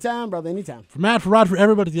knowledge. Anytime, brother, anytime. For Matt, for Rod, for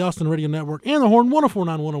everybody at the Austin Radio Network and the Horn,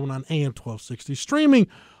 1049, 1019, AM 1260. Streaming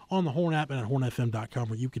on the Horn app and at hornfm.com,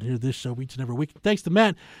 where you can hear this show each and every week. Thanks to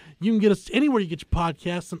Matt. You can get us anywhere you get your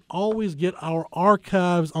podcasts, and always get our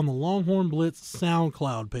archives on the Longhorn Blitz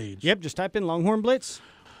SoundCloud page. Yep, just type in Longhorn Blitz.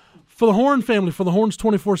 For the Horn family, for the Horns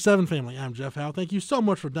 24/7 family, I'm Jeff Howe. Thank you so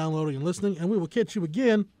much for downloading and listening, and we will catch you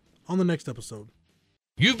again on the next episode.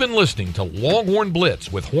 You've been listening to Longhorn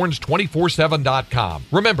Blitz with horns247.com.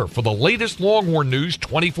 Remember, for the latest Longhorn news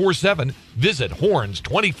 24/7, visit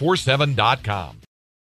horns247.com.